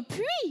sort d'un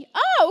puits.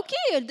 Ah, OK,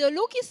 de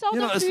l'eau qui sort You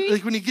know, d'un it's puits.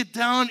 like when you get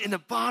down in the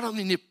bottom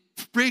and you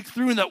break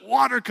through and that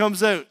water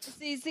comes out.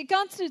 C'est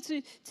quand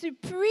tu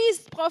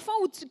puises profond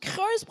ou tu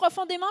creuses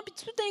profondément, puis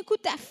tout d'un coup,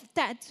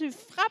 tu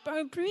frappes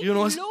un puits, puis You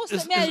know, l'eau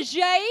se met à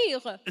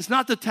jaillir. It's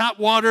not the tap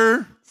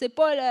water. C'est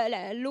pas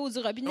l'eau du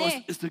No,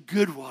 robinet. it's the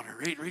good water,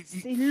 right?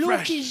 C'est l'eau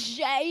Fresh. qui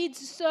jaillit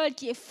du sol,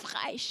 qui est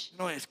fraîche. You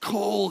know, it's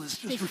cold. It's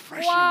C'est just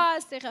refreshing. froid,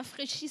 c'est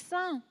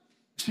rafraîchissant.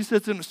 She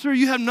said to him, Sir,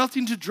 you have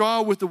nothing to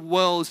draw with the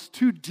well. It's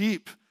too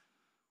deep.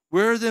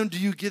 Where then do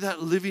you get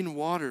that living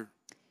water?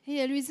 Et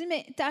elle lui dit,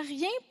 mais tu n'as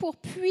rien pour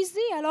puiser,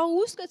 alors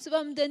où est-ce que tu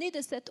vas me donner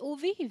de cette eau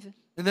vive?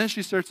 And then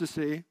she starts to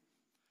say,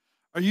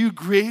 Are you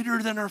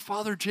greater than our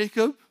father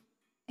Jacob?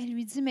 Elle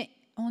lui dit, mais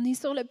on est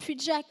sur le puits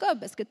de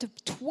Jacob. Est-ce que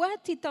toi,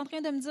 tu es en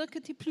train de me dire que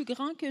tu es plus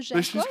grand que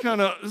But she's Jacob?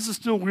 kind of, this is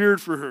still weird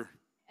for her.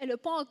 Elle n'a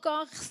pas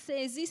encore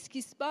saisi ce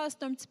qui se passe.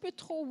 C'est un petit peu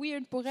trop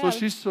weird pour So elle.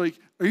 she's like,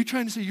 Are you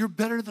trying to say you're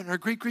better than our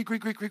great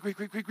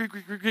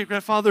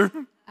grandfather?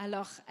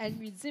 Alors, elle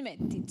lui dit, mais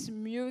es-tu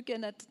mieux que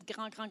notre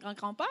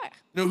grand-grand-grand-grand-père?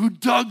 You know, who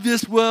dug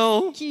this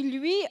well, Qui,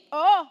 lui,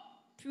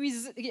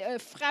 a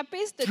frappé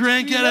ce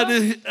drank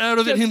out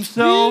of it qui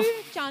himself,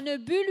 en a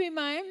bu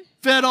lui-même.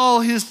 fed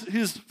all his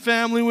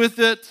family with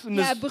it and Il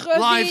a his brevé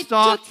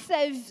livestock.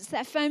 toute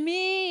sa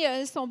famille,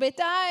 son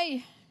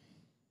bétail.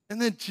 And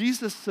then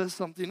Jesus says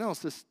something else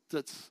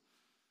that's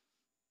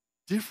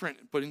different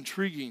but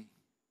intriguing.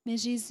 Mais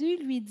Jésus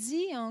lui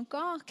dit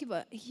encore qu'il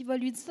va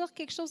lui dire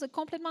quelque chose de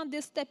complètement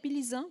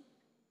déstabilisant.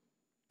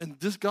 And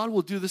this God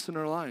will do this in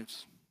our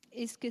lives.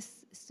 Est-ce que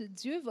ce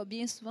Dieu va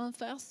bien souvent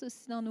faire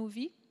ceci dans nos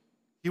vies?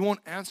 He won't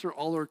answer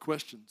all our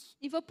questions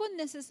Il ne va pas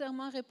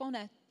nécessairement répondre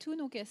à toutes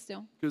nos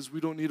questions. because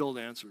we don't need all the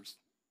answers.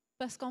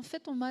 Parce qu'en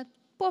fait, on n'a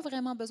pas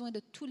vraiment besoin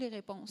de toutes les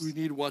réponses. We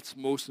need what's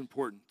most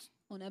important.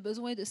 On a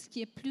besoin de ce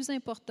qui est plus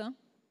important.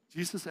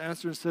 Jesus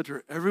answered and said to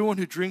her, Everyone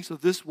who drinks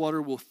of this water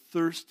will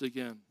thirst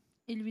again.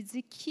 Il lui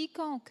dit,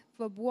 quiconque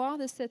va boire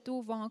de cette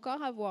eau va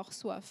encore avoir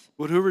soif.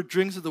 But whoever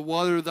drinks of the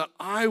water that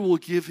I will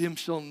give him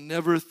shall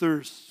never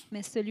thirst.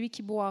 Mais celui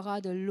qui boira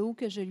de l'eau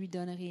que je lui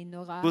donnerai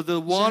n'aura But the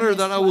water jamais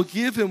that I will soif.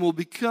 give him will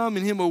become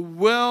in him a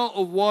well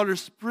of water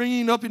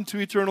springing up into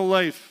eternal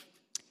life.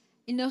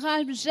 Il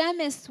n'aura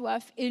jamais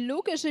soif, et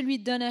l'eau que je lui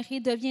donnerai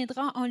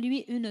deviendra en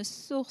lui une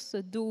source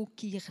d'eau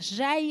qui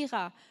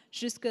jaillira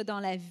jusque dans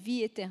la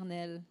vie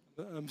éternelle.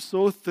 I'm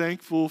so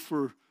thankful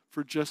for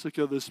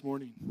Jessica this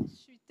morning. Je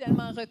suis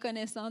tellement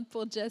reconnaissante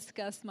pour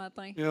Jessica ce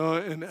matin. You know,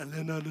 and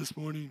Elena this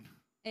morning.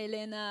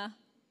 Elena,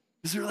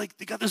 Because they're like,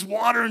 they got this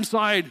water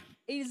inside.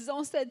 ils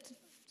ont cette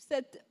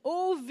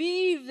eau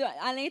vive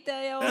à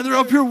l'intérieur. And they're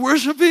up here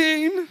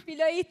worshiping. Puis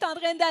là, ils sont en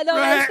train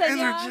d'adorer Right? le And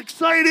Seigneur. they're Et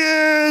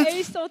excited.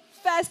 ils sont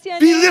passionnés.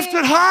 Be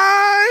lifted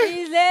high.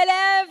 Ils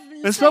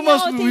élèvent le And some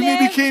of Seigneur, us, on we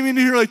maybe t'élève. came in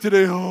here like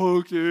today, oh,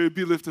 okay,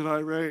 be lifted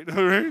high, right?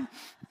 All right?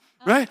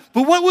 Right?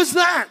 But what was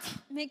that?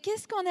 Mais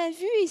qu'est-ce qu'on a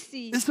vu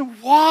ici? It's the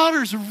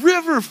waters, a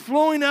river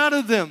flowing out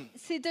of them.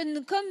 C'est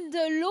comme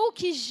de l'eau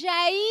qui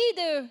jaillit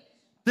d'eux.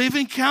 They've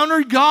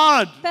encountered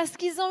God. Parce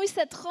qu'ils ont eu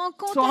cette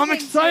rencontre So I'm avec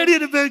Dieu.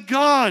 excited about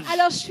God.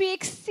 Alors, je suis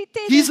excitée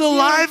de He's Dieu.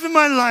 alive in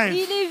my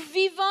life. Il est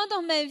vivant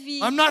dans ma vie.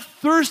 I'm not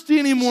thirsty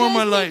anymore in my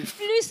Je n'ai life.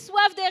 plus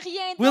soif de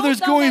rien Whether d'autre it's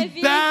dans ma going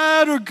vie.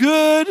 bad or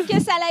good,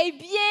 Que ça aille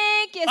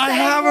bien, que ça I aille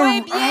have moins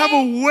a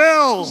bien.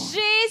 well.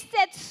 J'ai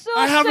cette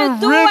I have a source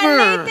d'eau à river.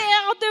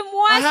 l'intérieur de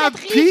moi, I have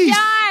cette peace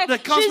rivière. that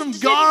comes from J'ai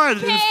God une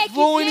and paix is qui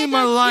flowing vient in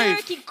my de Dieu,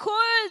 life. qui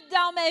coule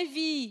dans ma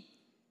vie.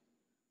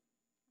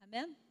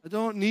 Amen. I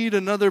don't need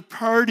another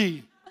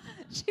party.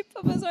 J'ai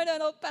pas besoin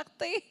d'un autre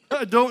party.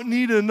 I don't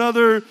need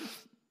another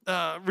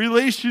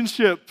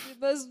relationship.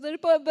 J'ai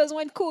pas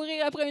besoin de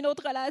courir après une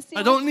autre relation.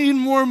 I don't need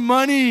more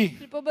money.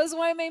 J'ai pas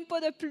besoin même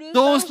pas de plus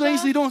Those things,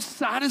 d'argent. they don't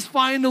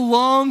satisfy in the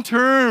long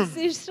term.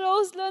 Ces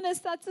choses-là ne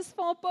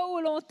satisfont pas au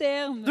long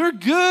terme. They're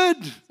good.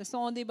 Ce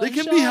sont des They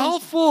bonnes can be choses.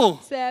 helpful.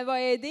 Ça va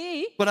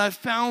aider. But I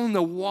found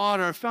the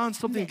water. I found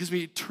something that gives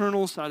me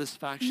eternal Mais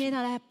satisfaction.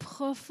 dans la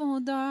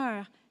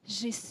profondeur,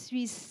 je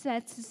suis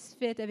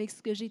satisfaite avec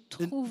ce que j'ai And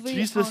trouvé en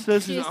Jesus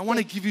says, Christ. I want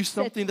to give you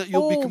something that Cette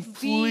you'll be eau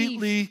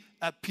completely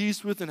at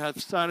peace with and have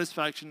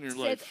satisfaction in your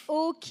Cette life.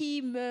 eau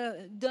qui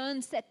me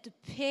donne cette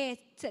paix,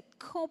 cette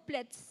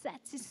complète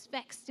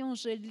satisfaction,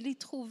 je l'ai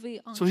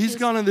trouvée en So he's Christ.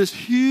 gone on this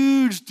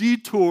huge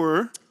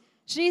detour,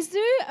 Jésus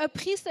a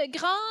pris ce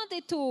grand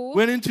détour.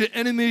 went into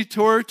enemy Il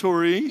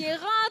territory, est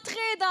rentré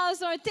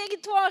dans un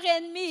territoire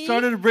ennemi.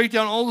 started to break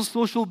down all the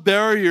social Il a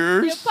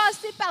barriers,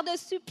 passé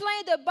par-dessus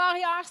plein de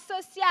barrières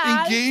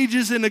sociales.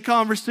 engages in a Il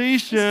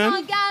conversation,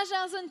 s'engage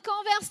dans une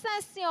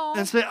conversation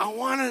and say, I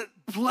want to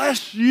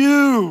bless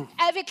you.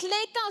 avec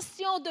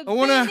l'intention de I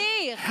want to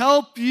bénir.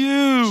 help Je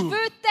you.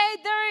 veux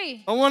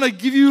t'aider. I want to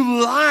give you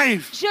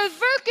life. Je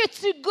veux que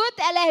tu goûtes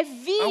à la I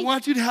vie.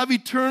 want you to have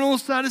eternal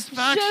Je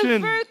satisfaction.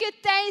 veux que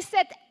tu aies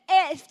cette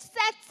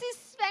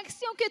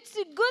satisfaction, que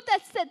tu goûtes à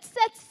cette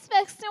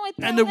satisfaction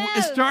And it's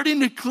éternelle. starting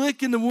to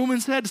click in the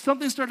woman's head.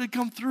 Something started to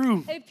come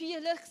through Et puis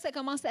là, ça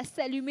commence à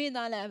s'allumer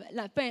dans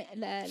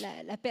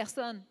la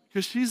personne.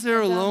 because she's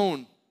there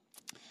alone.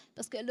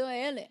 Parce que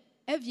là,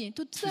 elle vient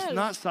toute She's seule.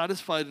 not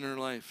satisfied in her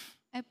life.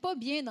 Elle n'est pas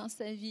bien dans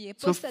sa vie. Elle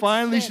n'est So pas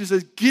finally, she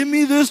satisfaite. says, "Give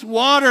me this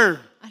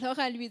water Alors,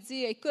 elle lui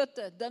dit, écoute,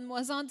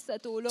 donne-moi-en de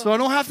cette eau-là. so I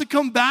don't have to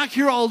come back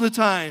here all the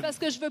time." Parce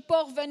que je ne veux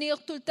pas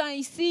revenir tout le temps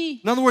ici.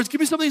 In other words, give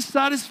me something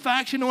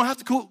satisfaction. I don't have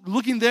to go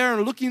looking there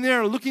and looking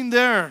there and looking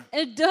there.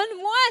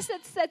 Donne-moi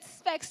cette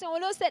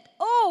satisfaction-là, cette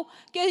eau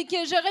que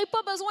je n'aurai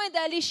pas besoin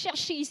d'aller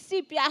chercher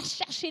ici, puis à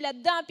chercher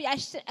là-dedans, puis à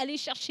aller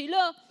chercher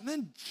là. And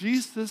then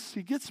Jesus,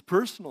 he gets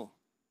personal.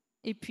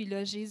 Et puis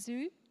là,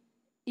 Jésus,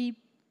 il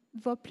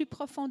va plus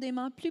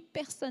profondément, plus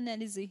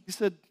personnalisé. He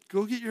said,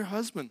 "Go get your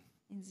husband."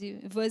 Il dit,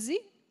 vas-y,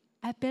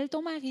 appelle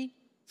ton mari.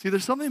 See,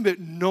 there's something about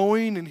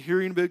knowing and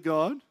hearing about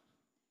God.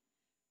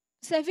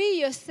 Vous savez, il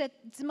y a cette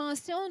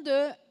dimension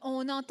de,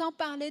 on entend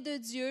parler de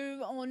Dieu,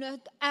 on a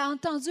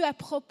entendu à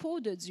propos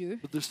de Dieu,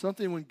 But there's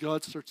something when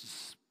God starts to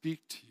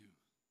speak to you.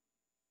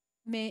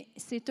 mais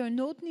c'est un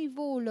autre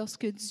niveau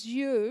lorsque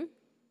Dieu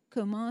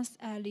commence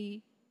à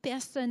aller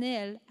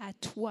personnel à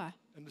toi.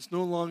 And it's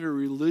no longer a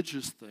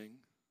religious thing,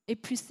 Et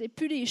puis, c'est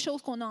plus des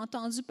choses qu'on a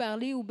entendu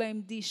parler ou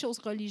même des choses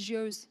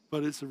religieuses,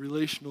 but it's a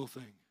relational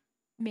thing.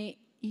 mais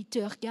il te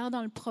regarde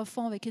dans le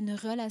profond avec une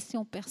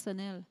relation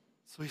personnelle.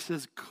 So he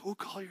says, "Go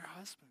call your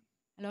husband."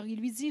 Alors, il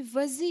lui dit,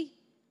 vas-y,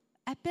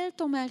 appelle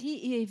ton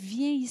mari et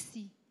viens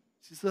ici.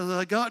 She says,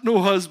 "I got no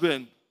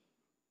husband."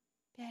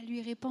 Puis elle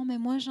lui répond, mais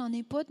moi, j'en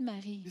ai pas de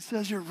mari. He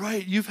says, "You're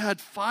right. You've had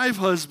 5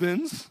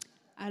 husbands.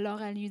 Alors,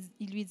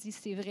 il lui dit,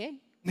 c'est vrai.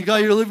 The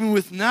guy you're living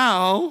with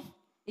now,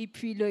 Et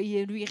puis là,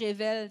 il lui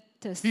révèle,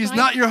 t'as he's 5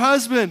 not your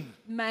husband."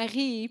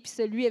 maris, puis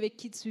celui avec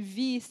qui tu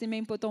vis, c'est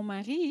même pas ton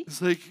mari.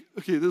 It's like,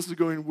 okay, this is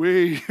going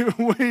way,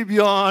 way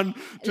beyond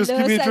just Là,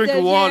 give me a ça drink of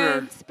devient water.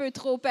 un petit peu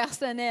trop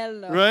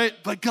personnel. Là. Right?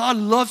 But God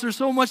loves her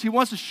so much, he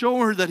wants to show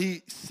her that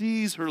he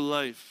sees her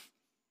life.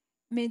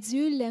 Mais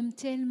Dieu l'aime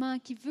tellement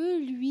qu'il veut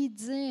lui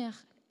dire,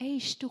 hey,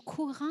 je suis au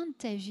courant de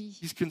ta vie.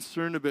 He's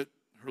concerned about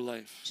her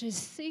life. Je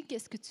sais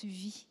qu'est-ce que tu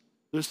vis.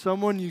 There's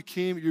someone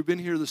you've been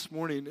here this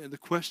morning, and the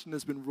question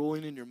has been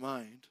rolling in your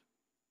mind.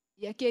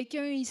 Il y a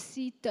quelqu'un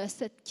ici, tu as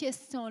cette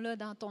question-là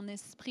dans ton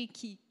esprit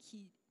qui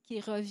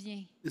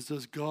revient.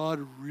 Does God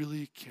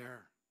really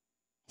care?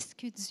 Est-ce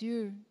que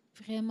Dieu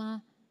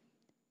vraiment,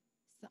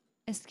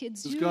 est-ce que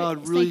Does Dieu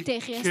God really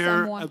s'intéresse à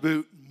care moi?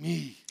 about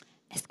me?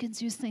 Est-ce que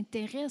Dieu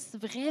s'intéresse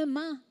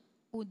vraiment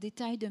aux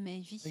détails de ma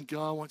vie? And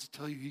God wants to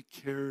tell you he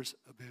cares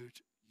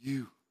about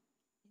you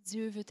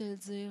Dieu veut te le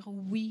dire,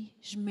 oui,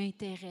 je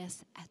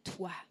m'intéresse à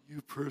toi.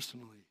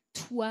 personally.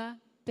 Toi,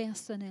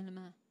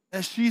 personnellement.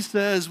 And she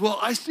says, "Well,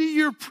 I see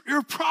you're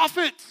a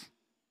prophet.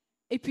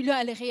 Et puis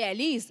là, elle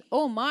réalise,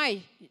 oh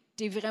my,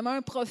 t'es vraiment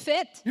un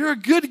prophète. You're a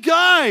good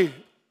guy.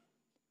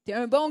 T'es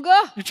un bon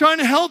gars. You're trying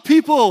to help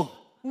people.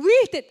 Oui,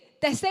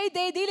 t'essayes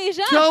d'aider les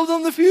gens. Tell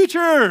them the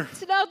future.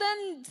 Tu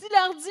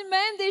leur dis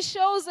même des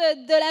choses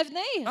de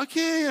l'avenir.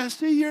 Okay, I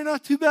see you're not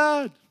too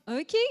bad."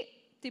 OK,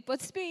 t'es pas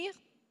si pire.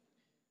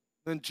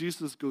 Then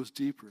Jesus goes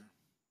deeper.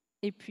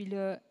 Et puis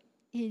là,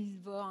 il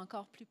va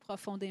encore plus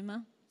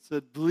profondément.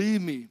 Said,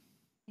 "Believe me,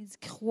 Il dit,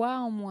 crois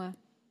en moi,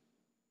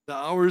 the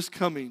hour is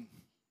coming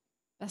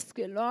parce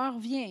que l'heure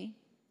vient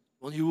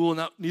when you will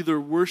neither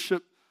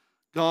worship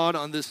God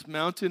on this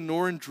mountain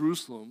nor in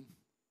Jerusalem,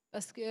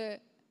 parce que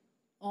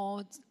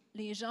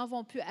les gens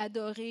vont plus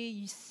adorer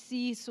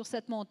ici, sur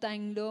cette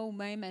montagne-là, ou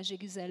même à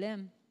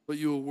Jérusalem. but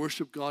you will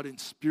worship God in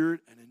spirit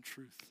and in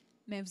truth."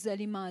 Mais vous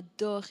allez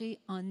m'adorer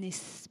en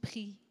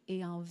esprit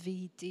et en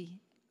vérité.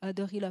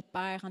 Adorer le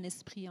Père en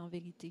esprit et en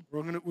vérité.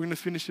 We're gonna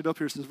finish it up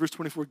here. It says, verse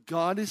 24,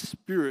 God is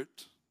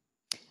spirit.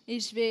 Et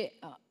je vais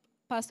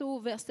passer au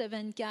verset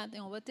 24 et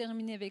on va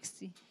terminer avec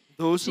ci.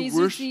 Those who Jésus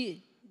worship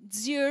dit,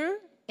 Dieu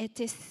est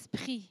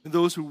esprit. and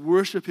those who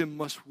worship him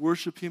must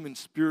worship him in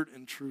spirit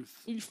and truth.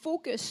 Il faut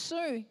que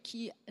ceux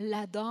qui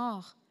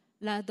l'adorent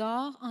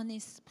en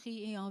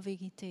esprit et en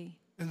vérité.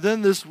 And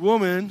then this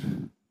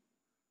woman,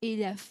 Et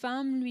la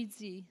femme lui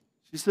dit,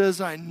 she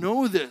says, "I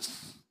know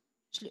this.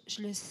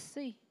 je le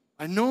sais.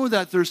 I know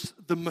that there's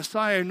the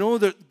Messiah. I know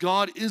that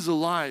God is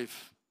alive.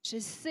 Je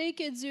sais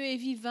que Dieu est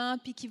vivant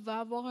puis qu'il va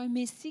avoir un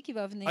Messie qui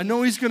va venir. I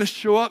know he's going to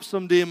show up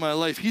someday in my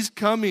life. He's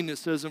coming," it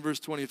says in verse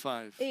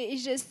 25. Et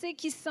je sais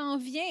qu'il s'en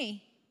vient.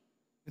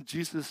 And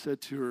Jesus said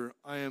to her,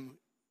 "I am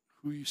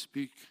who you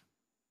speak.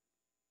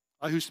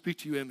 I who speak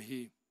to you am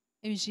he."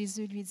 Et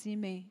Jésus lui dit,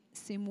 mais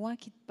c'est moi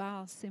qui te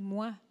parle, c'est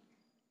moi.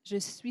 Je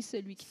suis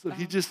celui qui te So he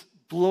parle. just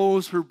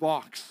blows her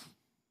box.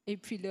 Et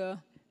puis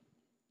là,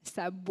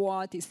 sa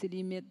boîte et ses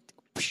limites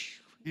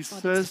He vont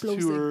says to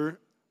exploser. her,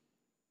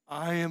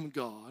 "I am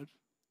God.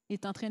 Il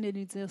est en train de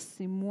lui dire,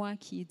 c'est moi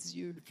qui est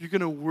Dieu. If you're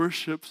going to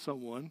worship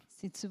someone,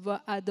 Si tu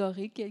vas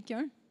adorer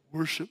quelqu'un,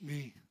 worship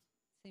me.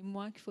 c'est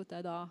moi qu'il faut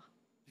t'adorer.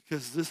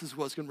 Because this is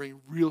what's going to bring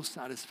real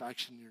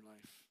satisfaction in your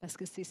life." Parce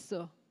que c'est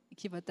ça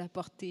qui va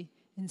t'apporter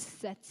une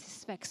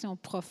satisfaction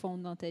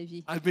profonde dans ta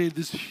vie. I've made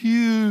this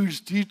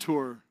huge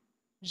detour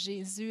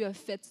Jésus a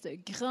fait ce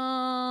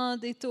grand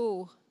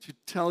détour to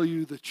tell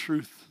you the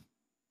truth.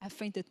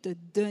 afin de te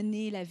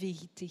donner la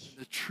vérité.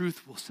 The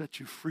truth will set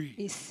you free.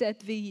 Et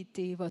cette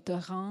vérité va te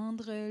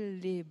rendre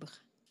libre.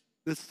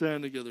 Let's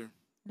stand together.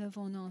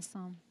 Levons-nous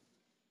ensemble.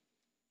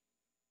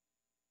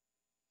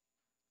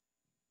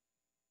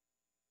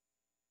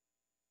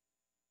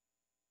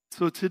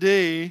 So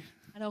today,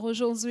 Alors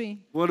aujourd'hui,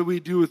 what do we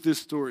do with this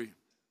story?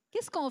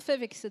 qu'est-ce qu'on fait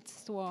avec cette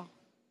histoire?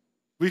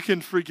 We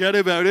can forget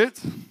about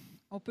it,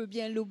 On peut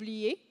bien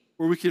l'oublier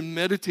or we can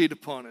meditate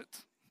upon it.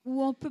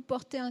 ou on peut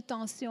porter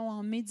attention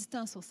en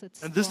méditant sur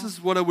cette And this histoire. is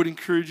what I would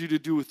encourage you to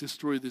do with this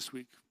story this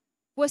week.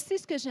 Voici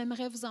ce que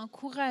j'aimerais vous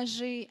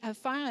encourager à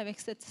faire avec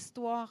cette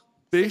histoire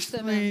cette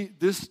semaine. Basically,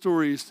 this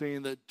story is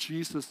saying that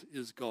Jesus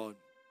is God.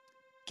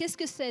 Qu'est-ce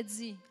que ça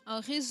dit? En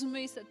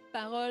résumé, cette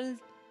parole,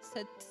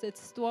 cette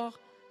histoire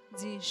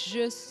dit «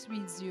 Je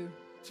suis Dieu ».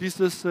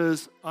 Jesus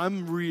says,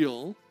 I'm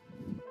real,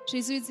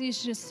 Jésus dit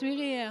 « Je suis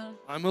réel,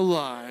 I'm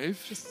alive,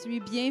 je suis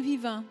bien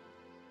vivant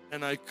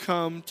and I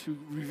come to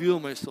reveal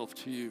myself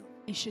to you.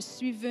 et je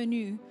suis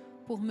venu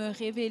pour me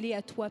révéler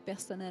à toi Now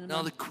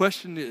personnellement. the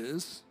question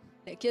is, »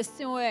 La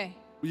question est,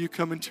 will you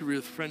come into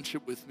real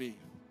friendship with me?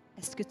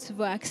 est-ce que tu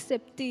vas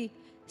accepter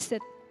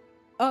cette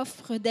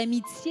offre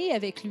d'amitié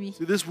avec lui?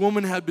 See, this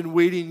woman had been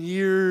waiting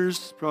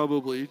years,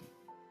 probably,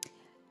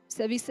 Vous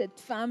savez, cette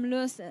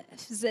femme-là, ça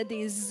faisait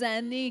des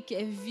années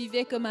qu'elle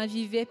vivait comme elle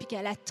vivait puis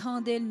qu'elle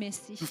attendait le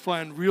Messie. to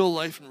find real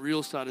life and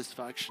real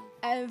satisfaction.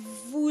 Elle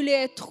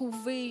voulait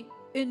trouver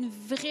une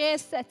vraie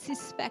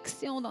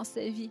satisfaction dans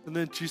sa vie. And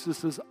then Jesus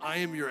says, I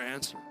am your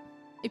answer.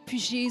 Et puis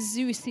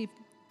Jésus s'est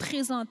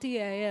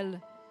présenté à elle.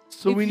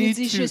 So Et we puis il need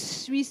dit, je to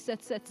suis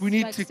cette we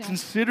need to satisfaction.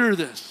 consider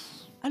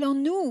this. Alors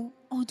nous,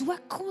 on doit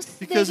Because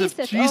considérer if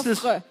cette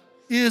Jesus offre.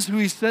 is who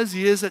he says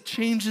he is, that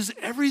changes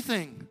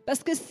everything.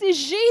 Parce que si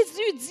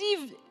Jésus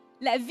dit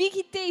la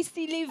vérité,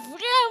 s'il est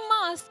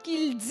vraiment ce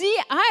qu'il dit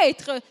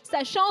être,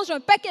 ça change un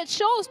paquet de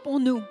choses pour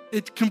nous.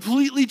 It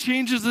completely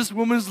changes this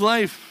woman's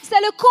life. Ça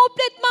a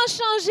complètement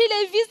changé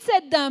la vie de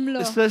cette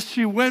dame-là. It says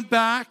she went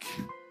back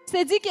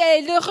Ça dit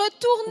qu'elle est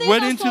retournée Went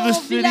dans into son the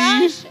city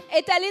village,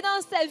 est allée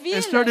dans sa ville,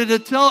 and started to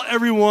tell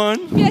everyone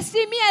puis elle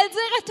s'est mise à le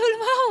dire à tout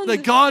le that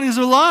monde God is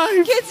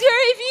alive. que Dieu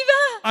est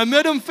vivant. I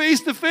met him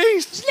face to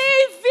face.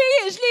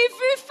 Je l'ai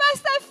vu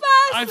face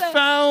à I face.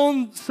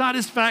 found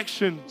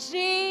satisfaction.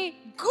 J'ai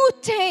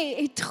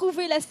goûté et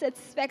trouvé la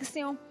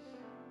satisfaction.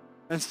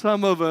 And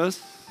some of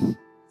us,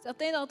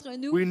 Certains d'entre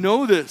nous, we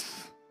know this.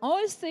 on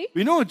le sait,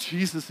 We know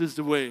Jesus is the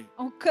way.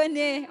 on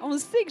connaît, on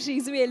sait que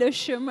Jésus est le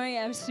chemin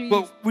à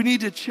suivre. But we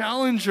need to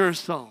challenge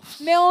ourselves.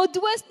 Mais on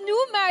doit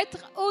nous mettre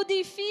au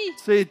défi.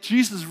 Say,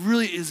 Jesus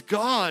really is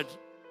God.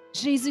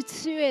 Jésus,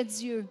 tu es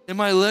Dieu. Am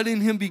I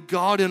letting him be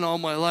God in all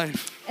my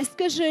life? Est-ce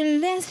que je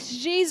laisse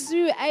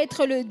Jésus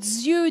être le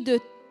Dieu de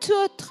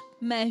toute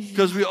ma vie?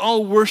 Because we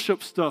all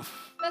worship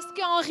stuff. Parce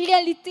qu'en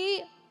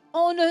réalité,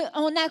 on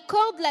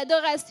accorde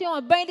l'adoration à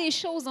bien des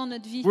choses dans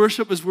notre vie.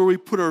 Worship is where we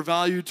put our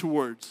value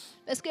towards.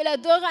 Parce que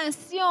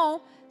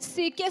l'adoration,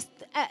 c'est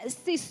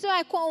ce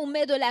à quoi on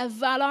met de la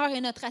valeur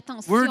et notre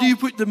attention. Where do you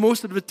put the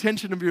most of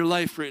attention of your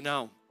life right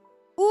now?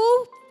 Où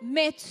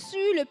mets-tu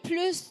le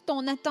plus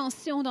ton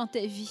attention dans ta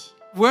vie?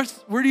 Where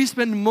do you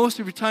spend most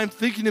of your time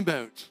thinking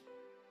about?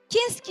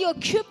 Qu'est-ce qui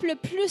occupe le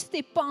plus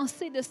tes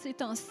pensées de ces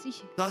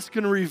temps-ci? That's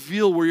going to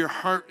reveal where your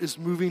heart is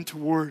moving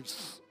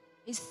towards.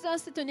 Et ça,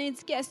 c'est une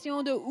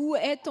indication de où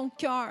est ton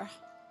cœur.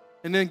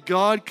 And then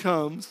God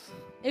comes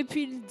Et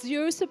puis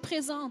Dieu se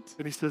présente.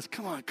 and he says,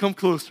 come on, come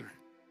closer.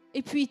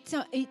 Et puis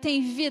il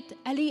t'invite,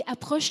 allez,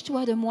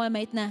 approche-toi de moi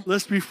maintenant.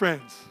 Let's be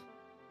friends.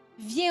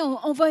 Viens,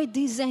 on va être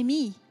des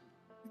amis.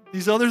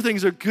 These other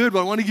things are good, but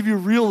I want to give you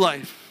real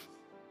life.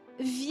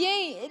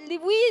 Viens,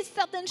 oui,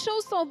 certaines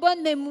choses sont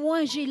bonnes, mais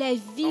moi, j'ai la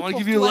vie I want to pour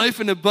give you toi. life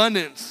in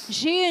abundance.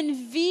 J'ai une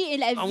vie et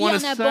la vie I en want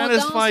to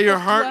abondance satisfy your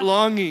pour heart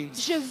toi. longings.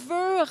 Je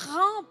veux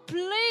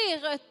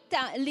remplir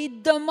les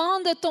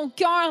demandes de ton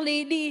cœur,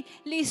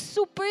 les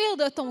soupirs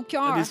de ton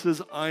cœur. And he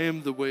says, I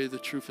am the way, the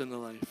truth, and the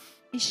life.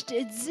 Et je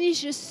te dis,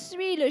 je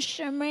suis le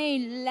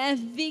chemin, la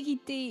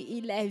vérité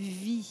et la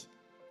vie.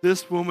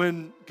 This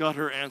woman got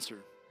her answer.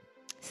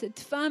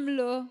 Cette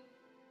femme-là,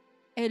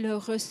 elle a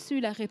reçu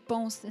la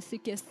réponse à ces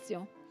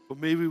questions. But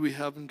maybe we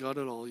haven't got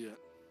it all yet.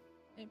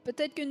 Et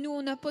peut-être que nous,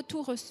 on n'a pas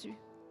tout reçu.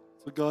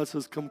 So God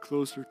says, come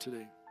closer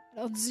today.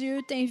 Alors Dieu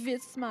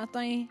t'invite ce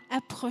matin,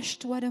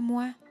 approche-toi de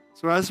moi.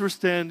 So as we're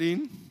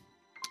standing,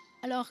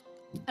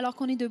 Alors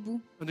qu'on est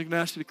debout, I'm going to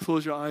ask you to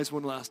close your eyes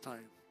one last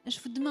time. je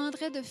vous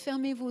demanderai de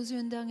fermer vos yeux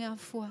une dernière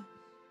fois.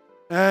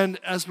 And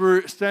as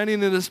we're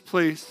standing in this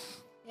place,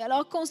 Et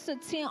alors qu'on se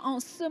tient en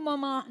ce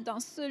moment, dans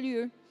ce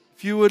lieu,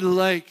 if you would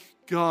like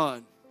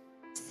God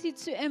si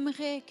tu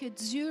aimerais que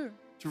Dieu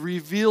to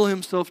reveal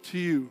himself to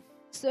you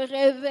se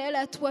révèle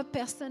à toi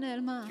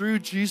personnellement, through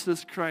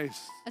Jesus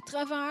Christ, à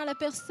travers la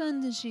personne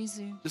de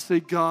Jésus, just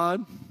say,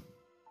 God,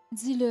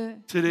 dis-le,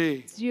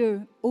 today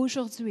Dieu,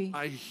 aujourd'hui,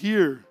 I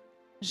hear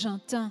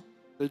j'entends,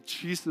 that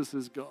Jesus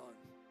is God.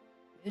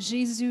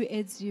 Jésus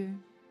est Dieu.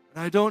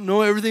 And I don't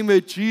know everything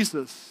about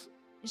Jesus,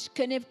 Je ne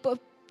connais pas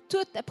tout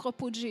à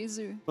propos de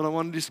Jésus, but I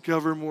want to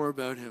discover more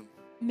about him.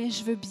 mais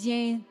je veux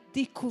bien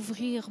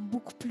découvrir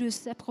beaucoup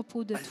plus à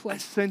propos de toi. I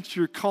sense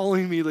you're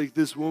calling me like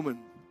this woman.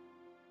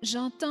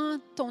 J'entends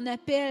ton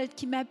appel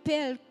qui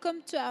m'appelle comme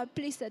tu as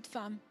appelé cette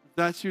femme. If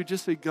that's you,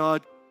 just say,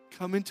 God,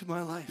 come into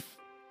my life.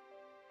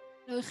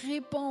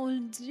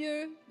 Réponds,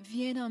 Dieu,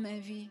 viens dans ma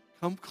vie.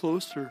 Come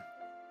closer.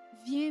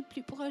 Viens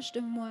plus proche de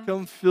moi.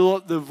 Come fill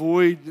up the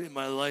void in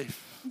my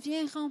life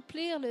Viens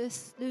remplir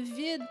le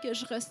vide que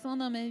je ressens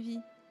dans ma vie.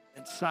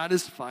 and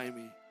satisfy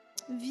me.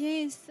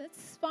 Viens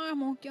satisfaire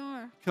mon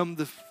cœur.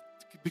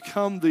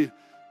 Become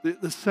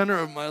the center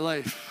of my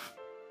life.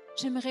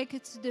 J'aimerais que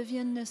tu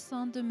deviennes le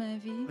centre de ma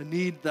vie. I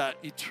need that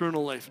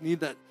eternal life. I need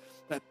that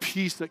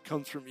peace that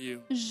comes from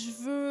you. Je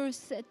veux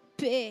cette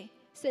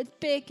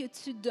paix que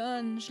tu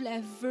donnes. Je la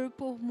veux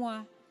pour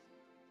moi.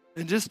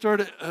 And just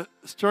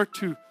start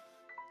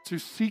to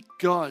seek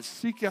God,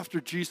 seek after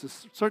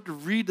Jesus. Start to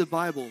read the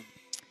Bible.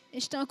 Et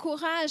je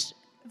t'encourage,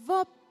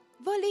 va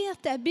lire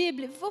ta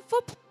Bible. Va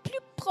plus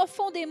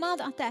profondément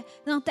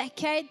dans ta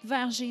quête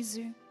vers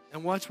Jésus.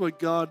 And watch what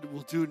God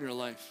will do in your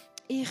life.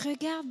 Et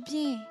regarde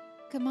bien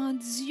comment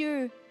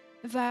Dieu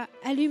va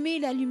allumer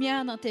la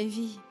lumière dans ta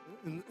vie.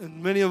 And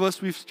many of us,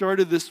 we've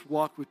started this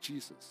walk with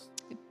Jesus.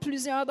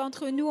 Plusieurs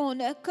d'entre nous, on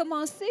a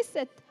commencé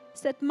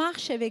cette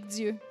marche avec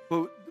Dieu.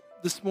 But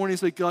this morning,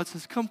 it's like God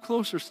says, come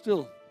closer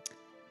still.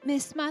 Mais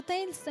ce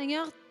matin, le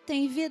Seigneur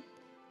t'invite.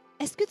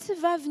 Est-ce que tu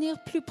vas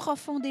venir plus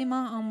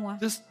profondément en moi?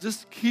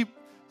 Just keep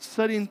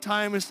setting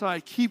time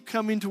aside. Keep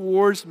coming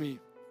towards me.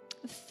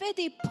 Fais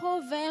des pas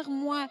vers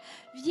moi.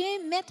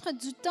 Viens mettre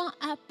du temps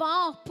à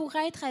part pour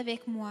être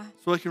avec moi.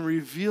 So I can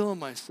reveal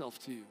myself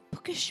to you.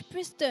 Pour que je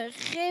puisse te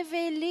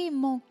révéler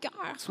mon cœur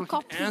So I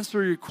encore can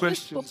answer your plus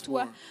questions pour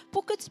toi. more.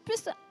 Pour que tu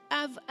puisses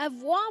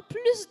avoir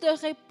plus de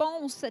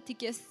réponses à tes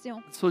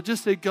questions. So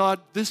just say, God,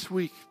 this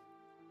week,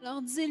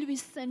 Alors dis-lui,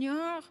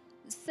 Seigneur,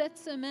 cette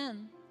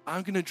semaine,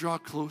 I'm going to draw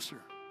closer.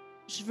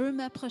 je veux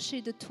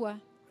m'approcher de toi.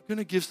 I'm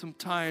going to give some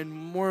time,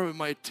 more of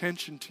my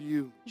attention to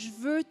you. Je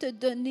veux te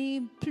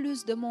donner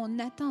plus de mon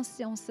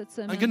attention cette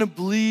I'm going to semaine.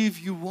 believe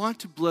you want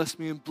to bless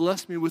me and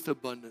bless me with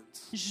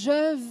abundance.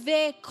 Je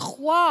vais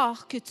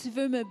croire que tu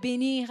veux me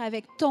bénir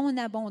avec ton I'm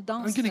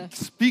abondance. going to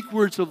speak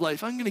words of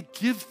life. I'm going to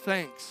give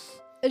thanks.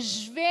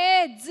 Je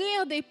vais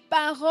dire des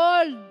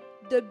paroles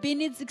de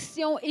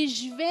bénédiction et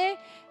je vais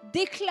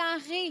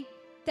déclarer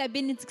ta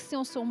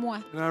bénédiction sur moi.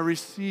 And I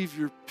receive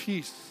your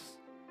peace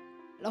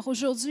Alors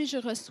aujourd'hui, je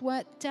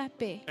reçois ta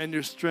paix and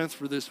your strength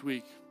for this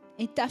week.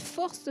 et ta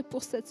force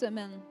pour cette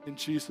semaine. In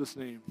Jesus'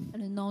 name. Dans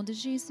le nom de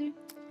Jésus.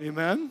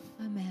 Amen.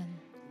 Amen.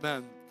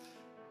 Amen.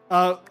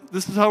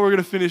 This is how we're going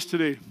to finish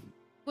today.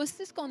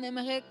 Voici ce qu'on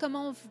aimerait,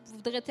 comment on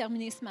voudrait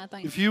terminer ce matin.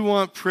 If you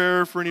want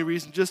prayer for any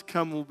reason, just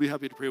come. We'll be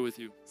happy to pray with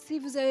you. Si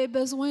vous avez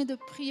besoin de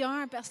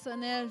prière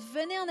personnelle,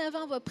 venez en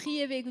avant, on va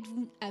prier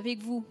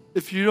avec vous.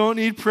 If you don't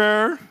need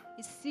prayer,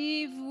 Et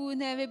si vous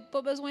n'avez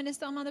pas besoin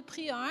nécessairement de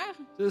prière,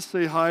 just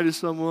say hi to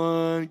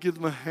someone, give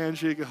them a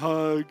handshake, a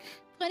hug.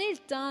 prenez le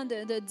temps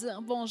de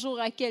dire bonjour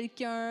à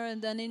quelqu'un,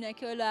 donner une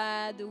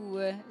accolade ou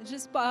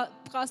juste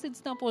passer du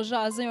temps pour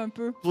jaser un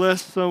peu.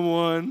 Bless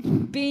someone.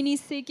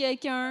 Bénissez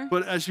quelqu'un.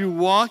 But as you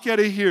walk out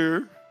of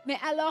here, Mais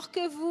alors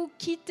que vous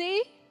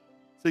quittez,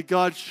 say,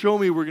 God, show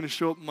me we're going to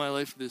show up in my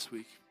life this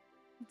week.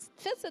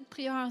 faites cette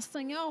prière.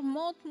 Seigneur,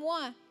 montre-moi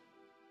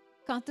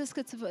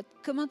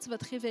comment tu vas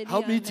te révéler.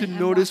 Help me to à moi.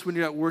 notice when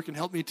you're at work and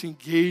help me to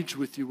engage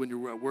with you when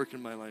you're at work in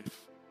my life.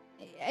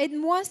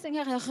 Aide-moi,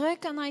 Seigneur, à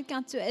reconnaître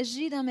quand tu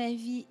agis dans ma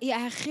vie et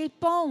à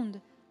répondre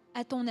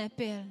à ton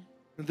appel.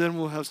 And then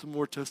we'll have some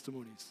more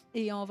testimonies.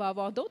 Et on va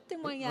avoir d'autres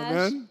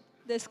témoignages Amen.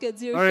 de ce que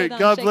Dieu All fait right, dans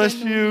God chacun bless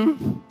de nos you.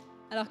 vies.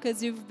 Alors que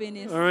Dieu vous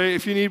bénisse. All right,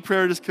 if you need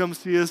prayer, just come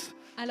see us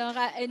Alors,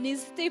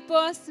 n'hésitez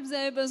pas, si vous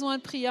avez besoin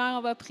de prière,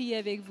 on va prier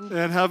avec vous.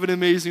 and have an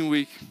amazing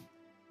week.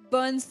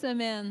 Bonne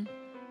semaine.